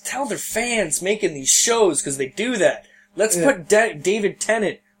people. You can tell they're fans making these shows because they do that. Let's put David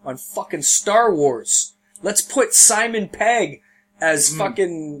Tennant on fucking Star Wars. Let's put Simon Pegg as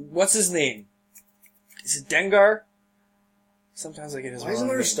fucking... What's his name? Is it Dengar? Sometimes I get his Why isn't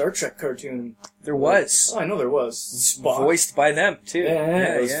there a Star Trek cartoon? There was. Oh, I know there was. Spock. Voiced by them, too.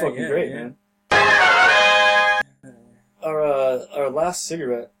 Yeah, it was fucking great, man. Our last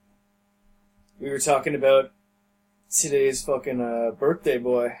cigarette, we were talking about today's fucking birthday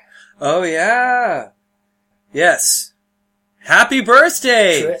boy. Oh, yeah. Yes. Happy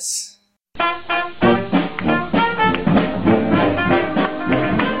birthday! Chris.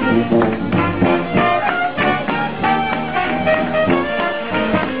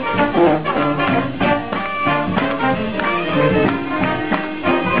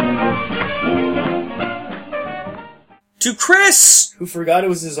 To Chris! Who forgot it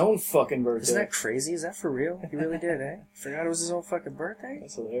was his own fucking birthday. Isn't that crazy? Is that for real? He really did, eh? Forgot it was his own fucking birthday?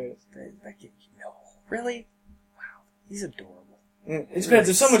 That's hilarious. No. Really? Wow. He's adorable. It depends.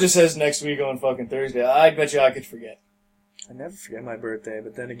 If someone just says next week on fucking Thursday, I bet you I could forget. I never forget my birthday,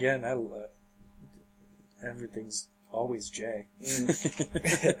 but then again, everything's always Jay.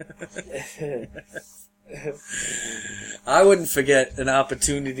 I wouldn't forget an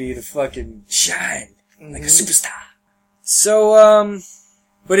opportunity to fucking shine like a superstar. So,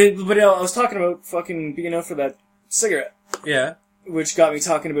 But I was talking about fucking being out for that cigarette. Yeah. Which got me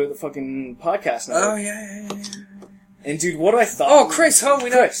talking about the fucking podcast network. Oh, yeah. And dude, what I thought... Oh, Chris, we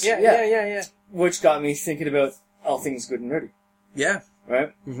know. Chris, Yeah. Which got me thinking about all things good and nerdy. Yeah.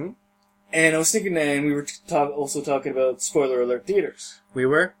 Right? Mm-hmm. And I was thinking, and we were also talking about spoiler alert theaters. We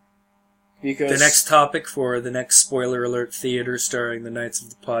were? Because... The next topic for the next spoiler alert theater starring the Knights of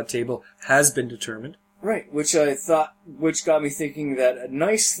the Pod Table has been determined. Right, which got me thinking that a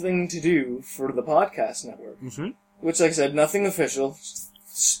nice thing to do for the podcast network, which, like I said, nothing official,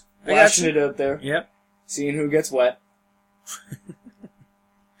 splashing it out there, seeing who gets wet,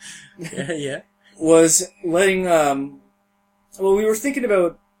 was letting, we were thinking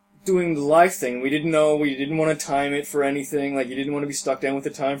about doing the live thing. We didn't want to time it for anything, like, you didn't want to be stuck down with the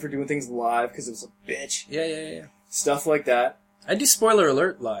time for doing things live, because it was a bitch. Yeah. Stuff like that. I'd do spoiler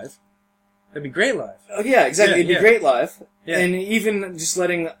alert live. That'd be great live. Oh, yeah, exactly. It'd be great live. Yeah. And even just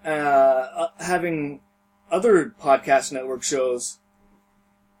letting, having other podcast network shows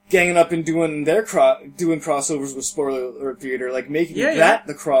ganging up and doing their doing crossovers with spoiler alert theater, like making that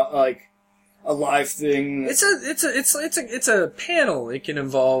a live thing. It's a panel. It can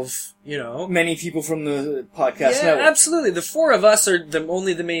involve, many people from the podcast network. Absolutely. The four of us are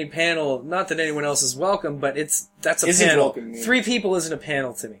only the main panel. Not that anyone else is welcome, but that's a panel. Welcome, yeah. 3 people isn't a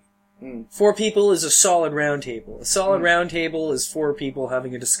panel to me. 4 people is a solid round table. A solid round table is 4 people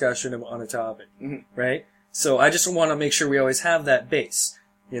having a discussion on a topic, right? So I just want to make sure we always have that base.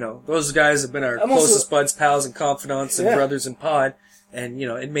 Those guys have been our closest buds, pals, and confidants, and brothers in pod, and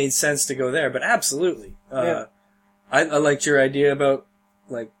it made sense to go there. But absolutely, I liked your idea about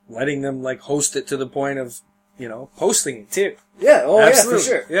letting them host it to the point of posting it too. Yeah, absolutely. Yeah, for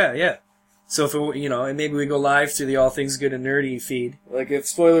sure. Yeah. So if it, and maybe we go live through the All Things Good and Nerdy feed. Like if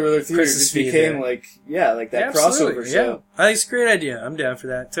spoiler alert theater just became that crossover show. Yeah. I think it's a great idea. I'm down for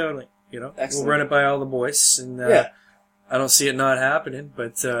that. Totally. Excellent. We'll run it by all the boys, and I don't see it not happening.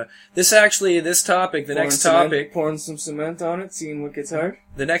 But this topic, next topic, pouring some cement on it, seeing what gets hard.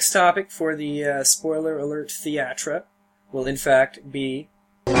 The next topic for the spoiler alert theatra will in fact be.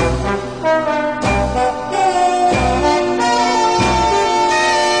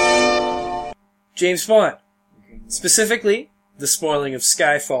 James Bond. Specifically, the spoiling of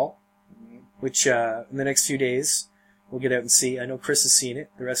Skyfall, which in the next few days we'll get out and see. I know Chris has seen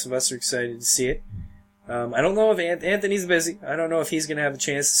it. The rest of us are excited to see it. I don't know if Anthony's busy. I don't know if he's going to have a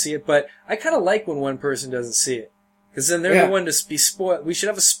chance to see it, but I kind of like when one person doesn't see it. Because then they're the one to be spoiled. We should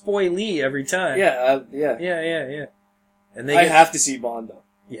have a spoilee every time. Yeah. Yeah. And I have to see Bond, though.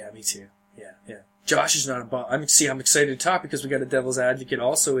 Yeah, me too. Yeah. Josh is not a Bond. I'm excited to talk because we got a devil's advocate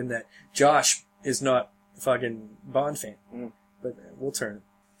also in that Josh is not a fucking Bond fan. Mm. But we'll turn it.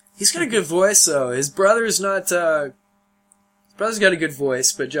 He's got a good voice, though. His brother's not, his brother's got a good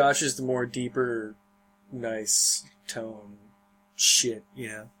voice, but Josh is the more deeper, nice tone shit, you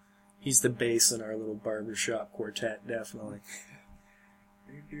know. He's the bass in our little barbershop quartet, definitely.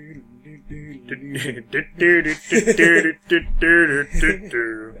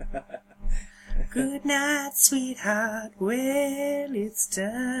 Good night, sweetheart. Well, it's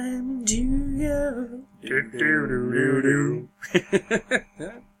time to go.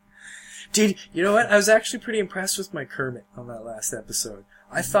 Dude, you know what? I was actually pretty impressed with my Kermit on that last episode.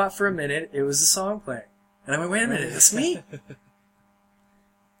 I thought for a minute it was a song playing. And I went, wait a minute, it's me?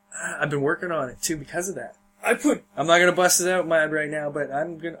 I've been working on it, too, because of that. I'm not gonna bust it out mad right now, but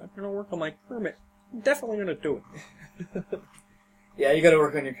I'm gonna work on my Kermit. I'm definitely gonna do it. Yeah, you gotta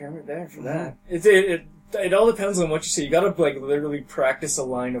work on your Kermit there for that. It all depends on what you say. You gotta, like, literally practice a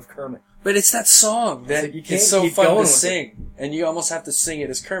line of Kermit. But it's that song that like you can't it's so keep fun going to with sing. And you almost have to sing it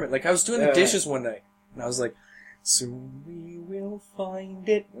as Kermit. Like, I was doing the dishes one night, and I was like, soon we will find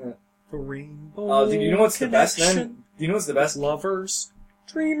it, the rainbow do you know what's connection. the best, man? Do you know what's the best? Lovers,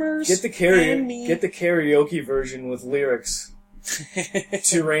 dreamers, Get the karaoke version with lyrics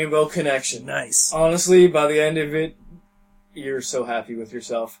to Rainbow Connection. Nice. Honestly, by the end of it, you're so happy with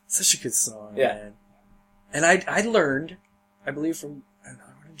yourself. Such a good song, yeah. man. And I learned, I believe from one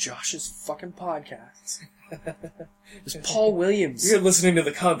of Josh's fucking podcasts. It was Paul Williams. You're listening to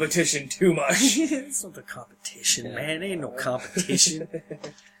the competition too much. It's not the competition, man. Ain't no competition.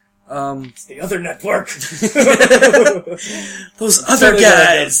 It's the other network. Those other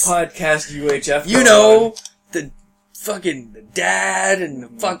guys. Like podcast UHF. You know, the dad and the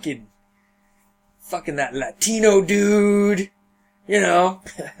fucking that Latino dude, you know,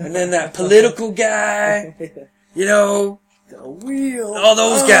 and then that political guy, you know, the wheel, all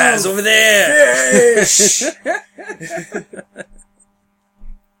those guys over there. Fish.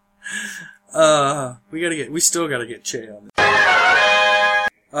 We still gotta get Che on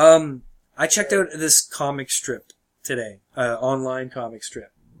this. I checked out this comic strip today, online comic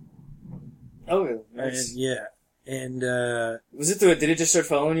strip. Oh, nice. And was it did it just start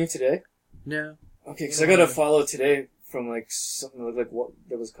following you today? No. Okay, because I got a follow today from like something like what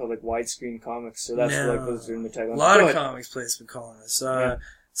that was called like Widescreen Comics. So that's like those are in the tagline. A lot of comics places been calling us.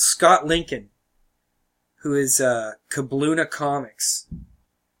 Scott Lincoln, who is Kabluna Comics,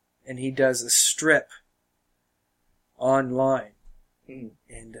 and he does a strip online.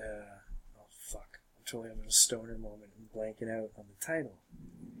 And oh fuck, I'm totally having a stoner moment and blanking out on the title.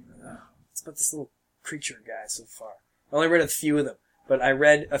 It's about this little creature guy so far. I only read a few of them. But I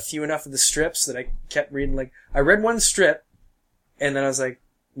read a few enough of the strips that I kept reading. Like, I read one strip, and then I was like,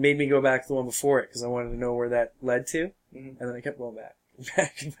 made me go back to the one before it, because I wanted to know where that led to. And then I kept going back.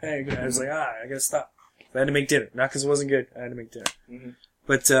 And I was like, I gotta stop. I had to make dinner. Not because it wasn't good. I had to make dinner.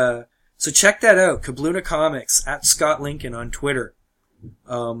 But, so check that out. Kabluna Comics, at Scott Lincoln on Twitter.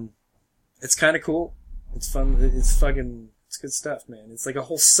 It's kinda cool. It's fun. It's good stuff, man. It's like a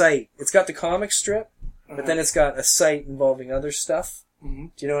whole site. It's got the comic strip, but then it's got a site involving other stuff.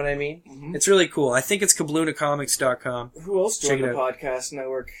 Do you know what I mean? It's really cool. I think it's kablunacomics.com. Who else joined the podcast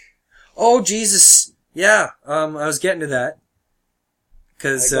network? Oh, Jesus. Yeah. I was getting to that.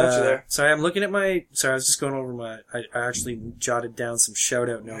 Cause, sorry, I'm looking at I was just going over I actually jotted down some shout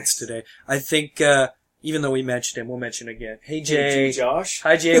out notes today. I think, even though we mentioned him, we'll mention again. Hey, Jay. Hey, Josh.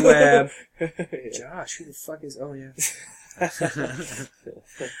 Hi, Jay Webb. Josh, who the fuck is, oh yeah.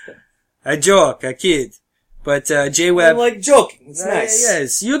 I joke, I kid. But, Jay Webb. I like joking. It's nice.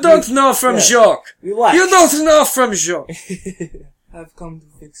 Yes. You don't know from joke. You don't know from joke. I've come to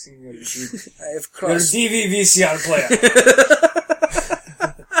fixing your I've crossed your DVVCR player.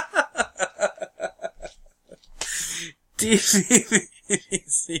 You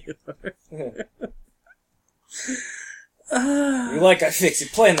like I fix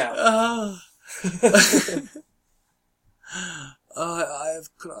it. Play now. I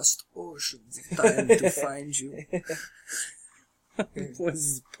have crossed oceans of time to find you.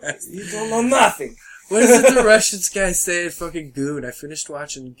 What's best? You don't know nothing. What is it the Russians guy say at fucking Goon? I finished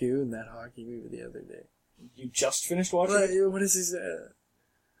watching Goon, that hockey movie, the other day. You just finished watching it? What does he say?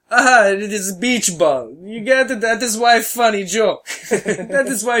 It is beach ball. You get it? That is why funny joke. That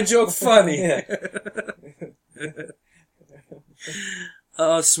is why joke funny.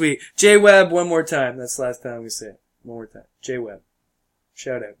 Oh, sweet. J Webb, one more time. That's the last time we say it. One more time. J Webb.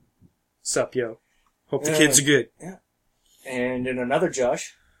 Shout out. Sup, yo. Hope the kids are good. Yeah. And in another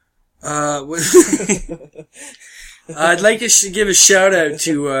Josh. I'd like to give a shout out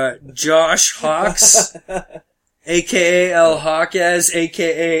to Josh Hawks, aka El Hawkaz,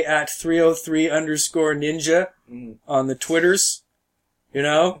 aka at 303_ninja on the Twitters. You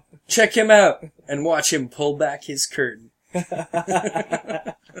know, check him out and watch him pull back his curtain.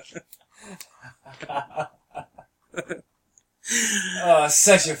 Oh,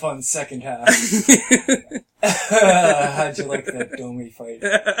 such a fun second half. How'd you like that Domi fight?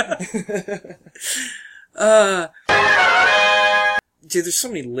 Dude, there's so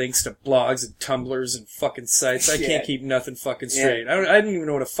many links to blogs and Tumblrs and fucking sites. I Yeah. can't keep nothing fucking Yeah. straight. I don't even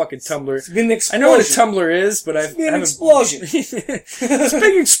know what a fucking Tumblr. It's been an I explosion. know what a Tumblr is, but I It's been an haven't. explosion. It's been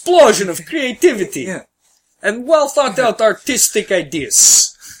an explosion of creativity Yeah. and well thought out artistic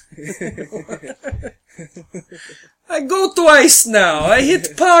ideas. I go twice now. I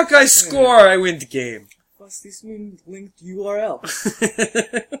hit puck, I score, I win the game. What's this mean? Linked URL.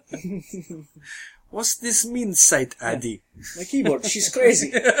 What's this mean, site Addy? My keyboard, she's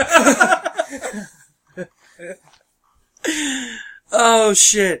crazy. Oh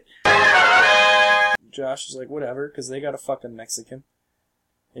shit. Josh is like, whatever, because they got a fucking Mexican.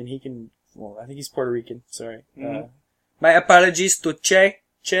 And he can, well, I think he's Puerto Rican, sorry. Mhm. My apologies to Che.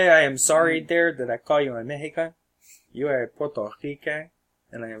 Che, I am sorry there that I call you a Mexican. You are a Puerto Rican,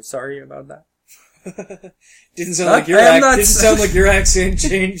 and I am sorry about that. Didn't sound like your accent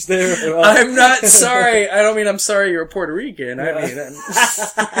changed there at all. I'm not sorry. I don't mean I'm sorry you're a Puerto Rican. I mean,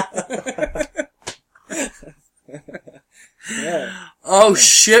 Yeah. Oh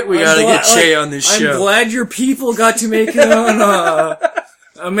shit, we gotta get Che on this show. I'm glad your people got to make it on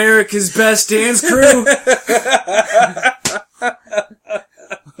America's Best Dance Crew.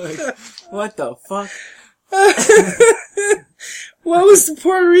 Like, what the fuck? What was the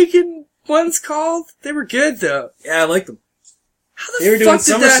Puerto Rican ones called? They were good though. Yeah, I like them. How the They were fuck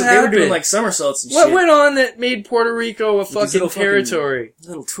did that They happen? were doing like somersaults and What shit. went on that made Puerto Rico a With these fucking little territory?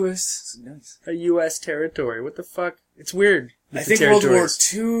 Little twists. Nice. A U.S. territory. What the fuck? It's weird. I with the think World War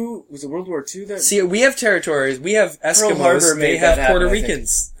territories. II, was it World War II that? See, we have territories. We have Pearl Eskimos. Harbor They made have that happen, Puerto I think.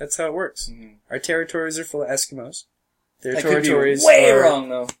 Ricans. That's how it works. Mhm. Our territories are full of Eskimos. Their I could be territories way are... wrong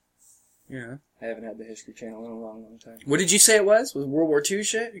though. Yeah. I haven't had the History Channel in a long, long time. What did you say it was? Was World War II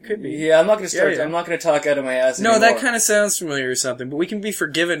shit? It could be. Yeah, I'm not gonna start. Yeah. I'm not gonna talk out of my ass. No, anymore. that kind of sounds familiar or something, but we can be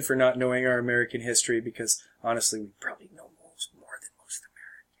forgiven for not knowing our American history because, honestly, we probably know more than most Americans.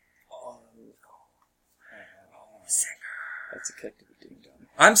 That's a kick to the ding dong.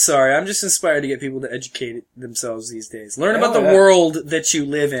 I'm sorry, I'm just inspired to get people to educate themselves these days. Learn Yeah, about the yeah. world that you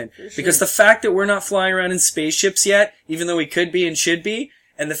live in. For sure. Because the fact that we're not flying around in spaceships yet, even though we could be and should be,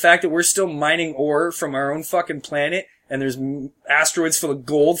 and the fact that we're still mining ore from our own fucking planet, and there's asteroids full of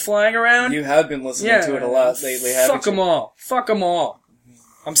gold flying around. You have been listening to it a lot lately, haven't Fuck you? them all. Fuck them all.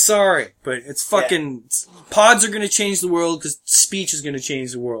 I'm sorry, but it's fucking... Pods are gonna change the world because speech is gonna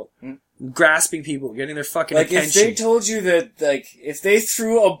change the world. Grasping people, getting their fucking Like, attention. if they told you that, like, if they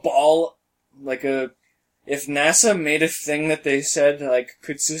threw a ball, like if NASA made a thing that they said, like,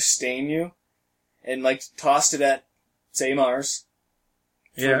 could sustain you, and, like, tossed it at, say, Mars,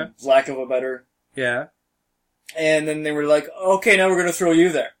 for Yeah. lack of a better, Yeah. and then they were like, okay, now we're gonna throw you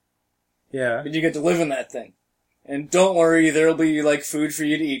there. Yeah. And you get to live in that thing. And don't worry, there'll be, like, food for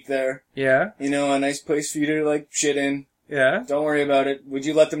you to eat there. Yeah. You know, a nice place for you to, like, shit in. Yeah. Don't worry about it. Would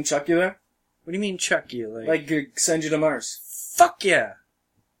you let them chuck you there? What do you mean chuck you? Like, send you to Mars. Fuck yeah.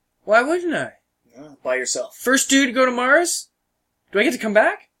 Why wouldn't I? Yeah, by yourself. First dude to go to Mars? Do I get to come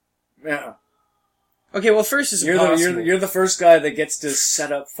back? Yeah. Okay, well first is You're impossible. the first guy that gets to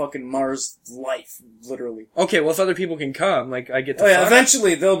set up fucking Mars life, literally. Okay, well if other people can come, like I get to Oh yeah, fuck?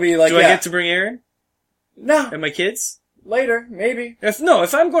 eventually they'll be like, Do yeah. I get to bring Aaron? No. And my kids? Later, maybe. If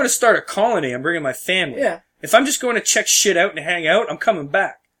I'm going to start a colony, I'm bringing my family. Yeah. If I'm just going to check shit out and hang out, I'm coming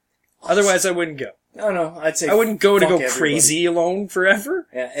back. Otherwise I wouldn't go. No, I'd say I wouldn't go to fuck go everybody. crazy alone forever.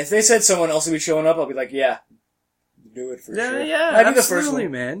 Yeah, if they said someone else would be showing up, I'll be like, yeah. Do it for Yeah, sure. yeah, I'd be the absolutely, first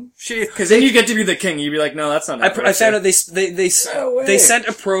one. man. Because then you get to be the king. You'd be like, no, that's not I found out No way. they sent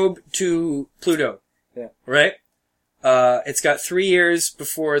a probe to Pluto. Yeah. Right? It's got 3 years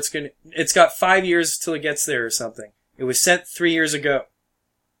before it's got 5 years till it gets there or something. It was sent 3 years ago.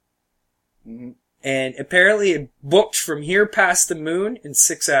 Mm-hmm. And apparently it booked from here past the moon in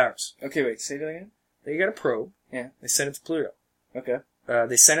 6 hours. Okay, wait, say that again? They got a probe. Yeah. They sent it to Pluto. Okay.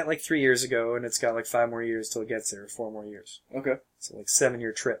 They sent it like 3 years ago and it's got like 5 more years till it gets there, or 4 more years. Okay. So like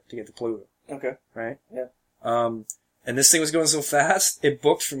 7-year trip to get to Pluto. Okay. Right? Yeah. And this thing was going so fast, it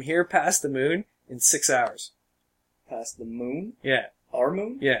booked from here past the moon in 6 hours. Past the moon? Yeah. Our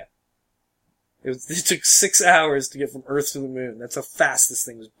moon? Yeah. It took 6 hours to get from Earth to the moon. That's how fast this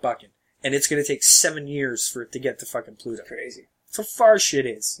thing was bucking. And it's gonna take 7 years for it to get to fucking Pluto. That's crazy. That's how far shit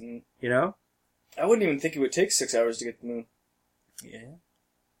is. Mm. You know? I wouldn't even think it would take 6 hours to get to the moon. Yeah.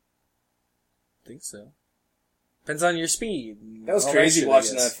 I think so. Depends on your speed. That was crazy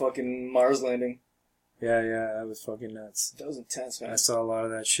watching that fucking Mars landing. Yeah, that was fucking nuts. That was intense, man. I saw a lot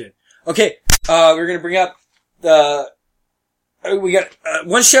of that shit. Okay, we're gonna bring up we got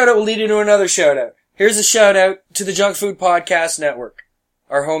one shout out will lead into another shout out. Here's a shout out to the Junk Food Podcast Network,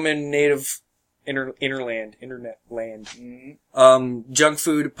 our home and native internet land. Mm-hmm. Junk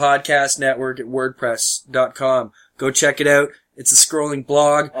Food Podcast Network at WordPress.com. Go check it out. It's a scrolling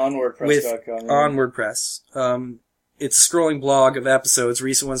blog on WordPress.com. On WordPress. It's a scrolling blog of episodes,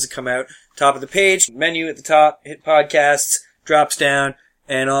 recent ones that come out. Top of the page, menu at the top, hit podcasts, drops down,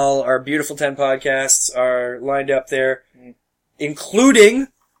 and all our beautiful 10 podcasts are lined up there, including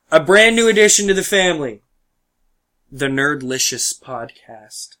a brand new addition to the family, the Nerdlicious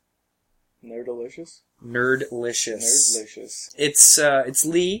podcast. Nerdlicious? Nerdlicious. Nerdlicious. It's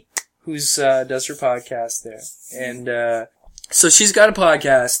Lee who's does her podcast there, and so she's got a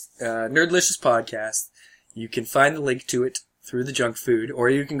podcast, Nerdlicious podcast. You can find the link to it through the Junk Food, or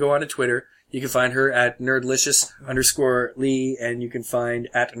you can go on to Twitter. You can find her at Nerdlicious_Lee, and you can find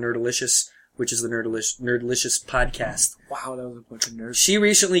at Nerdlicious, which is the Nerdlicious podcast. Wow, that was a bunch of nerds. She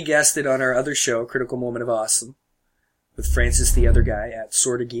recently guested on our other show, Critical Moment of Awesome, with Francis the Other Guy at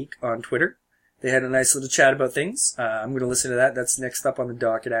Sorta Geek on Twitter. They had a nice little chat about things. I'm going to listen to that. That's next up on the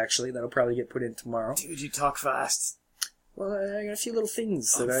docket, actually. That'll probably get put in tomorrow. Dude, you talk fast. Well, I got a few little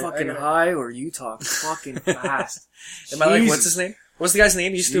things that I'm fucking high, or you talk fucking fast. Am I like, what's his name? What's the guy's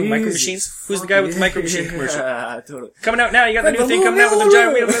name? He used to do Micro Machines? Who's the guy with the Micro Machine commercial? Totally. Coming out now, you got the new thing coming out with the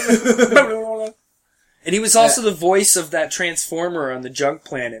giant wheel. And he was also the voice of that Transformer on the Junk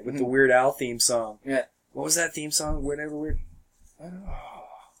Planet with the Weird Al theme song. Yeah. What was that theme song? Whatever weird. I don't know.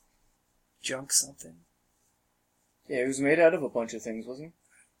 Junk something. Yeah, it was made out of a bunch of things, wasn't it?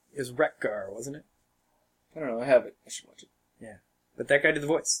 It was Wreck-Gar, wasn't it? I don't know, I have it. I should watch it. Yeah. But that guy did the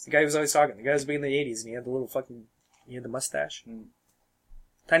voice. The guy who was always talking. The guy was big in the 80s, and he had the little fucking... He had the mustache.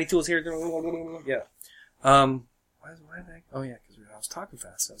 Tiny tools here. Yeah. Why did I... Oh, yeah, because I was talking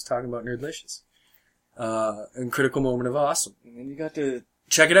fast. I was talking about Nerdlicious. And Critical Moment of Awesome. And then you got to...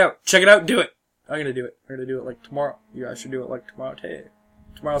 Check it out. Check it out and do it. I'm going to do it. We're going to do it like tomorrow. You guys should do it like tomorrow, too.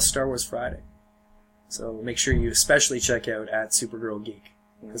 Tomorrow's Star Wars Friday. So make sure you especially check out at Supergirl Geek.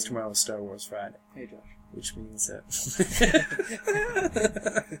 Because tomorrow's Star Wars Friday. Hey, Josh. Which means that...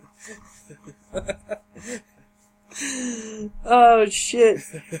 Oh, shit.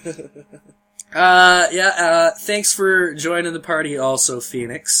 Thanks for joining the party also,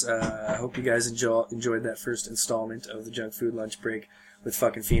 Phoenix. I hope you guys enjoyed that first installment of the Junk Food Lunch Break with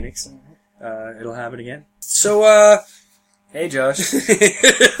fucking Phoenix. It'll happen again. So, hey, Josh.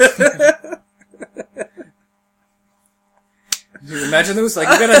 Dude, imagine those, like,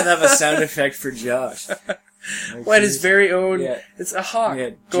 you're gonna have a sound effect for Josh. Like, what, his very own, yeah. It's a hawk,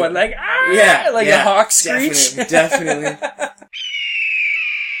 yeah, going like, ah, yeah, like a hawk screech. Definitely.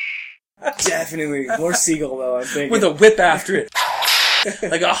 Definitely. More seagull, though, I think. With a whip after it.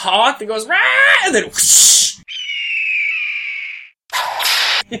 Like a hawk that goes, rah, and then whoosh.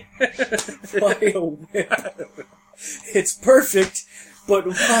 Why a whip? It's perfect, but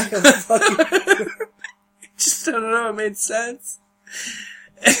why a fucking... Just, I don't know, it made sense.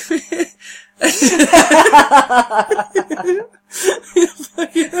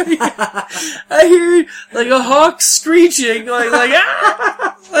 I hear like a hawk screeching, like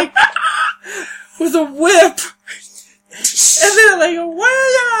ah, like with a whip, and then like a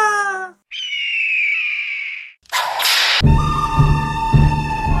whale.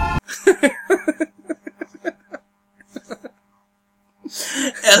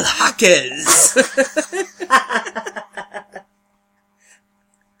 El Hackers.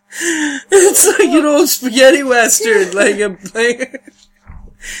 It's like an old spaghetti western, like a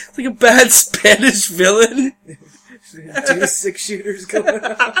bad Spanish villain. 2 6-shooters going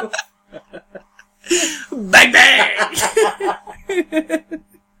out. Bang bang!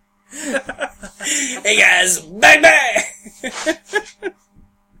 Hey guys, bang bang!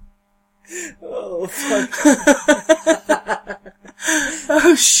 Oh fuck!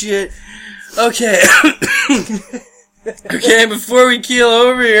 Oh shit! Okay. Okay, before we keel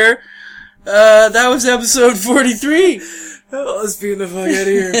over here, that was episode 43. Oh, let's be the fuck out of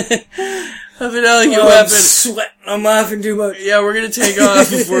here. Of an elegant I'm weapon. sweating. I'm laughing too much. Yeah, we're gonna take off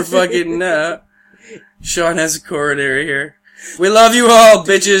before fucking, Sean has a coronary here. We love you all,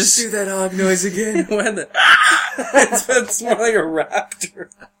 bitches. Do that hog noise again. When the it's more like a raptor.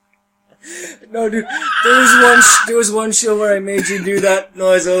 No, dude. There was one show where I made you do that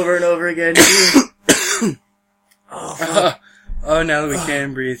noise over and over again. Oh, now that we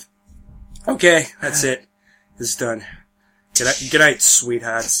can breathe. Okay, that's it. This is done. Good night,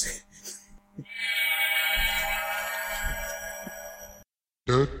 sweethearts.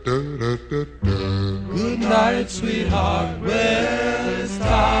 Good night, sweetheart. Well, it's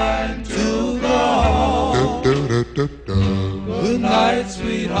time to go home. Good night,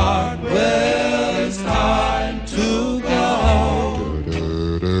 sweetheart. Well, it's time to go home.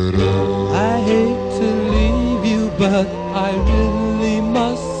 I hate to leave you, but I really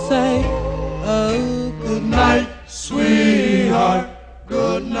must say, oh, good night, sweetheart.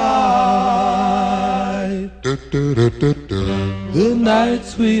 Good night. Good night,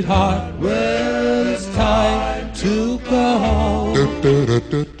 sweetheart. Well, it's time to go home.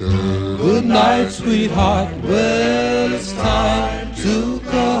 Good night, sweetheart. Well, it's time to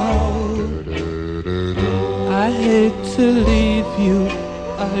go home. I hate to leave you,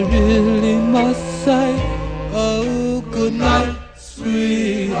 I really must say, oh, good night,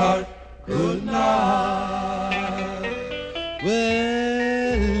 sweetheart. Good night.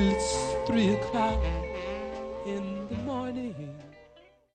 Well, it's 3 o'clock in the morning.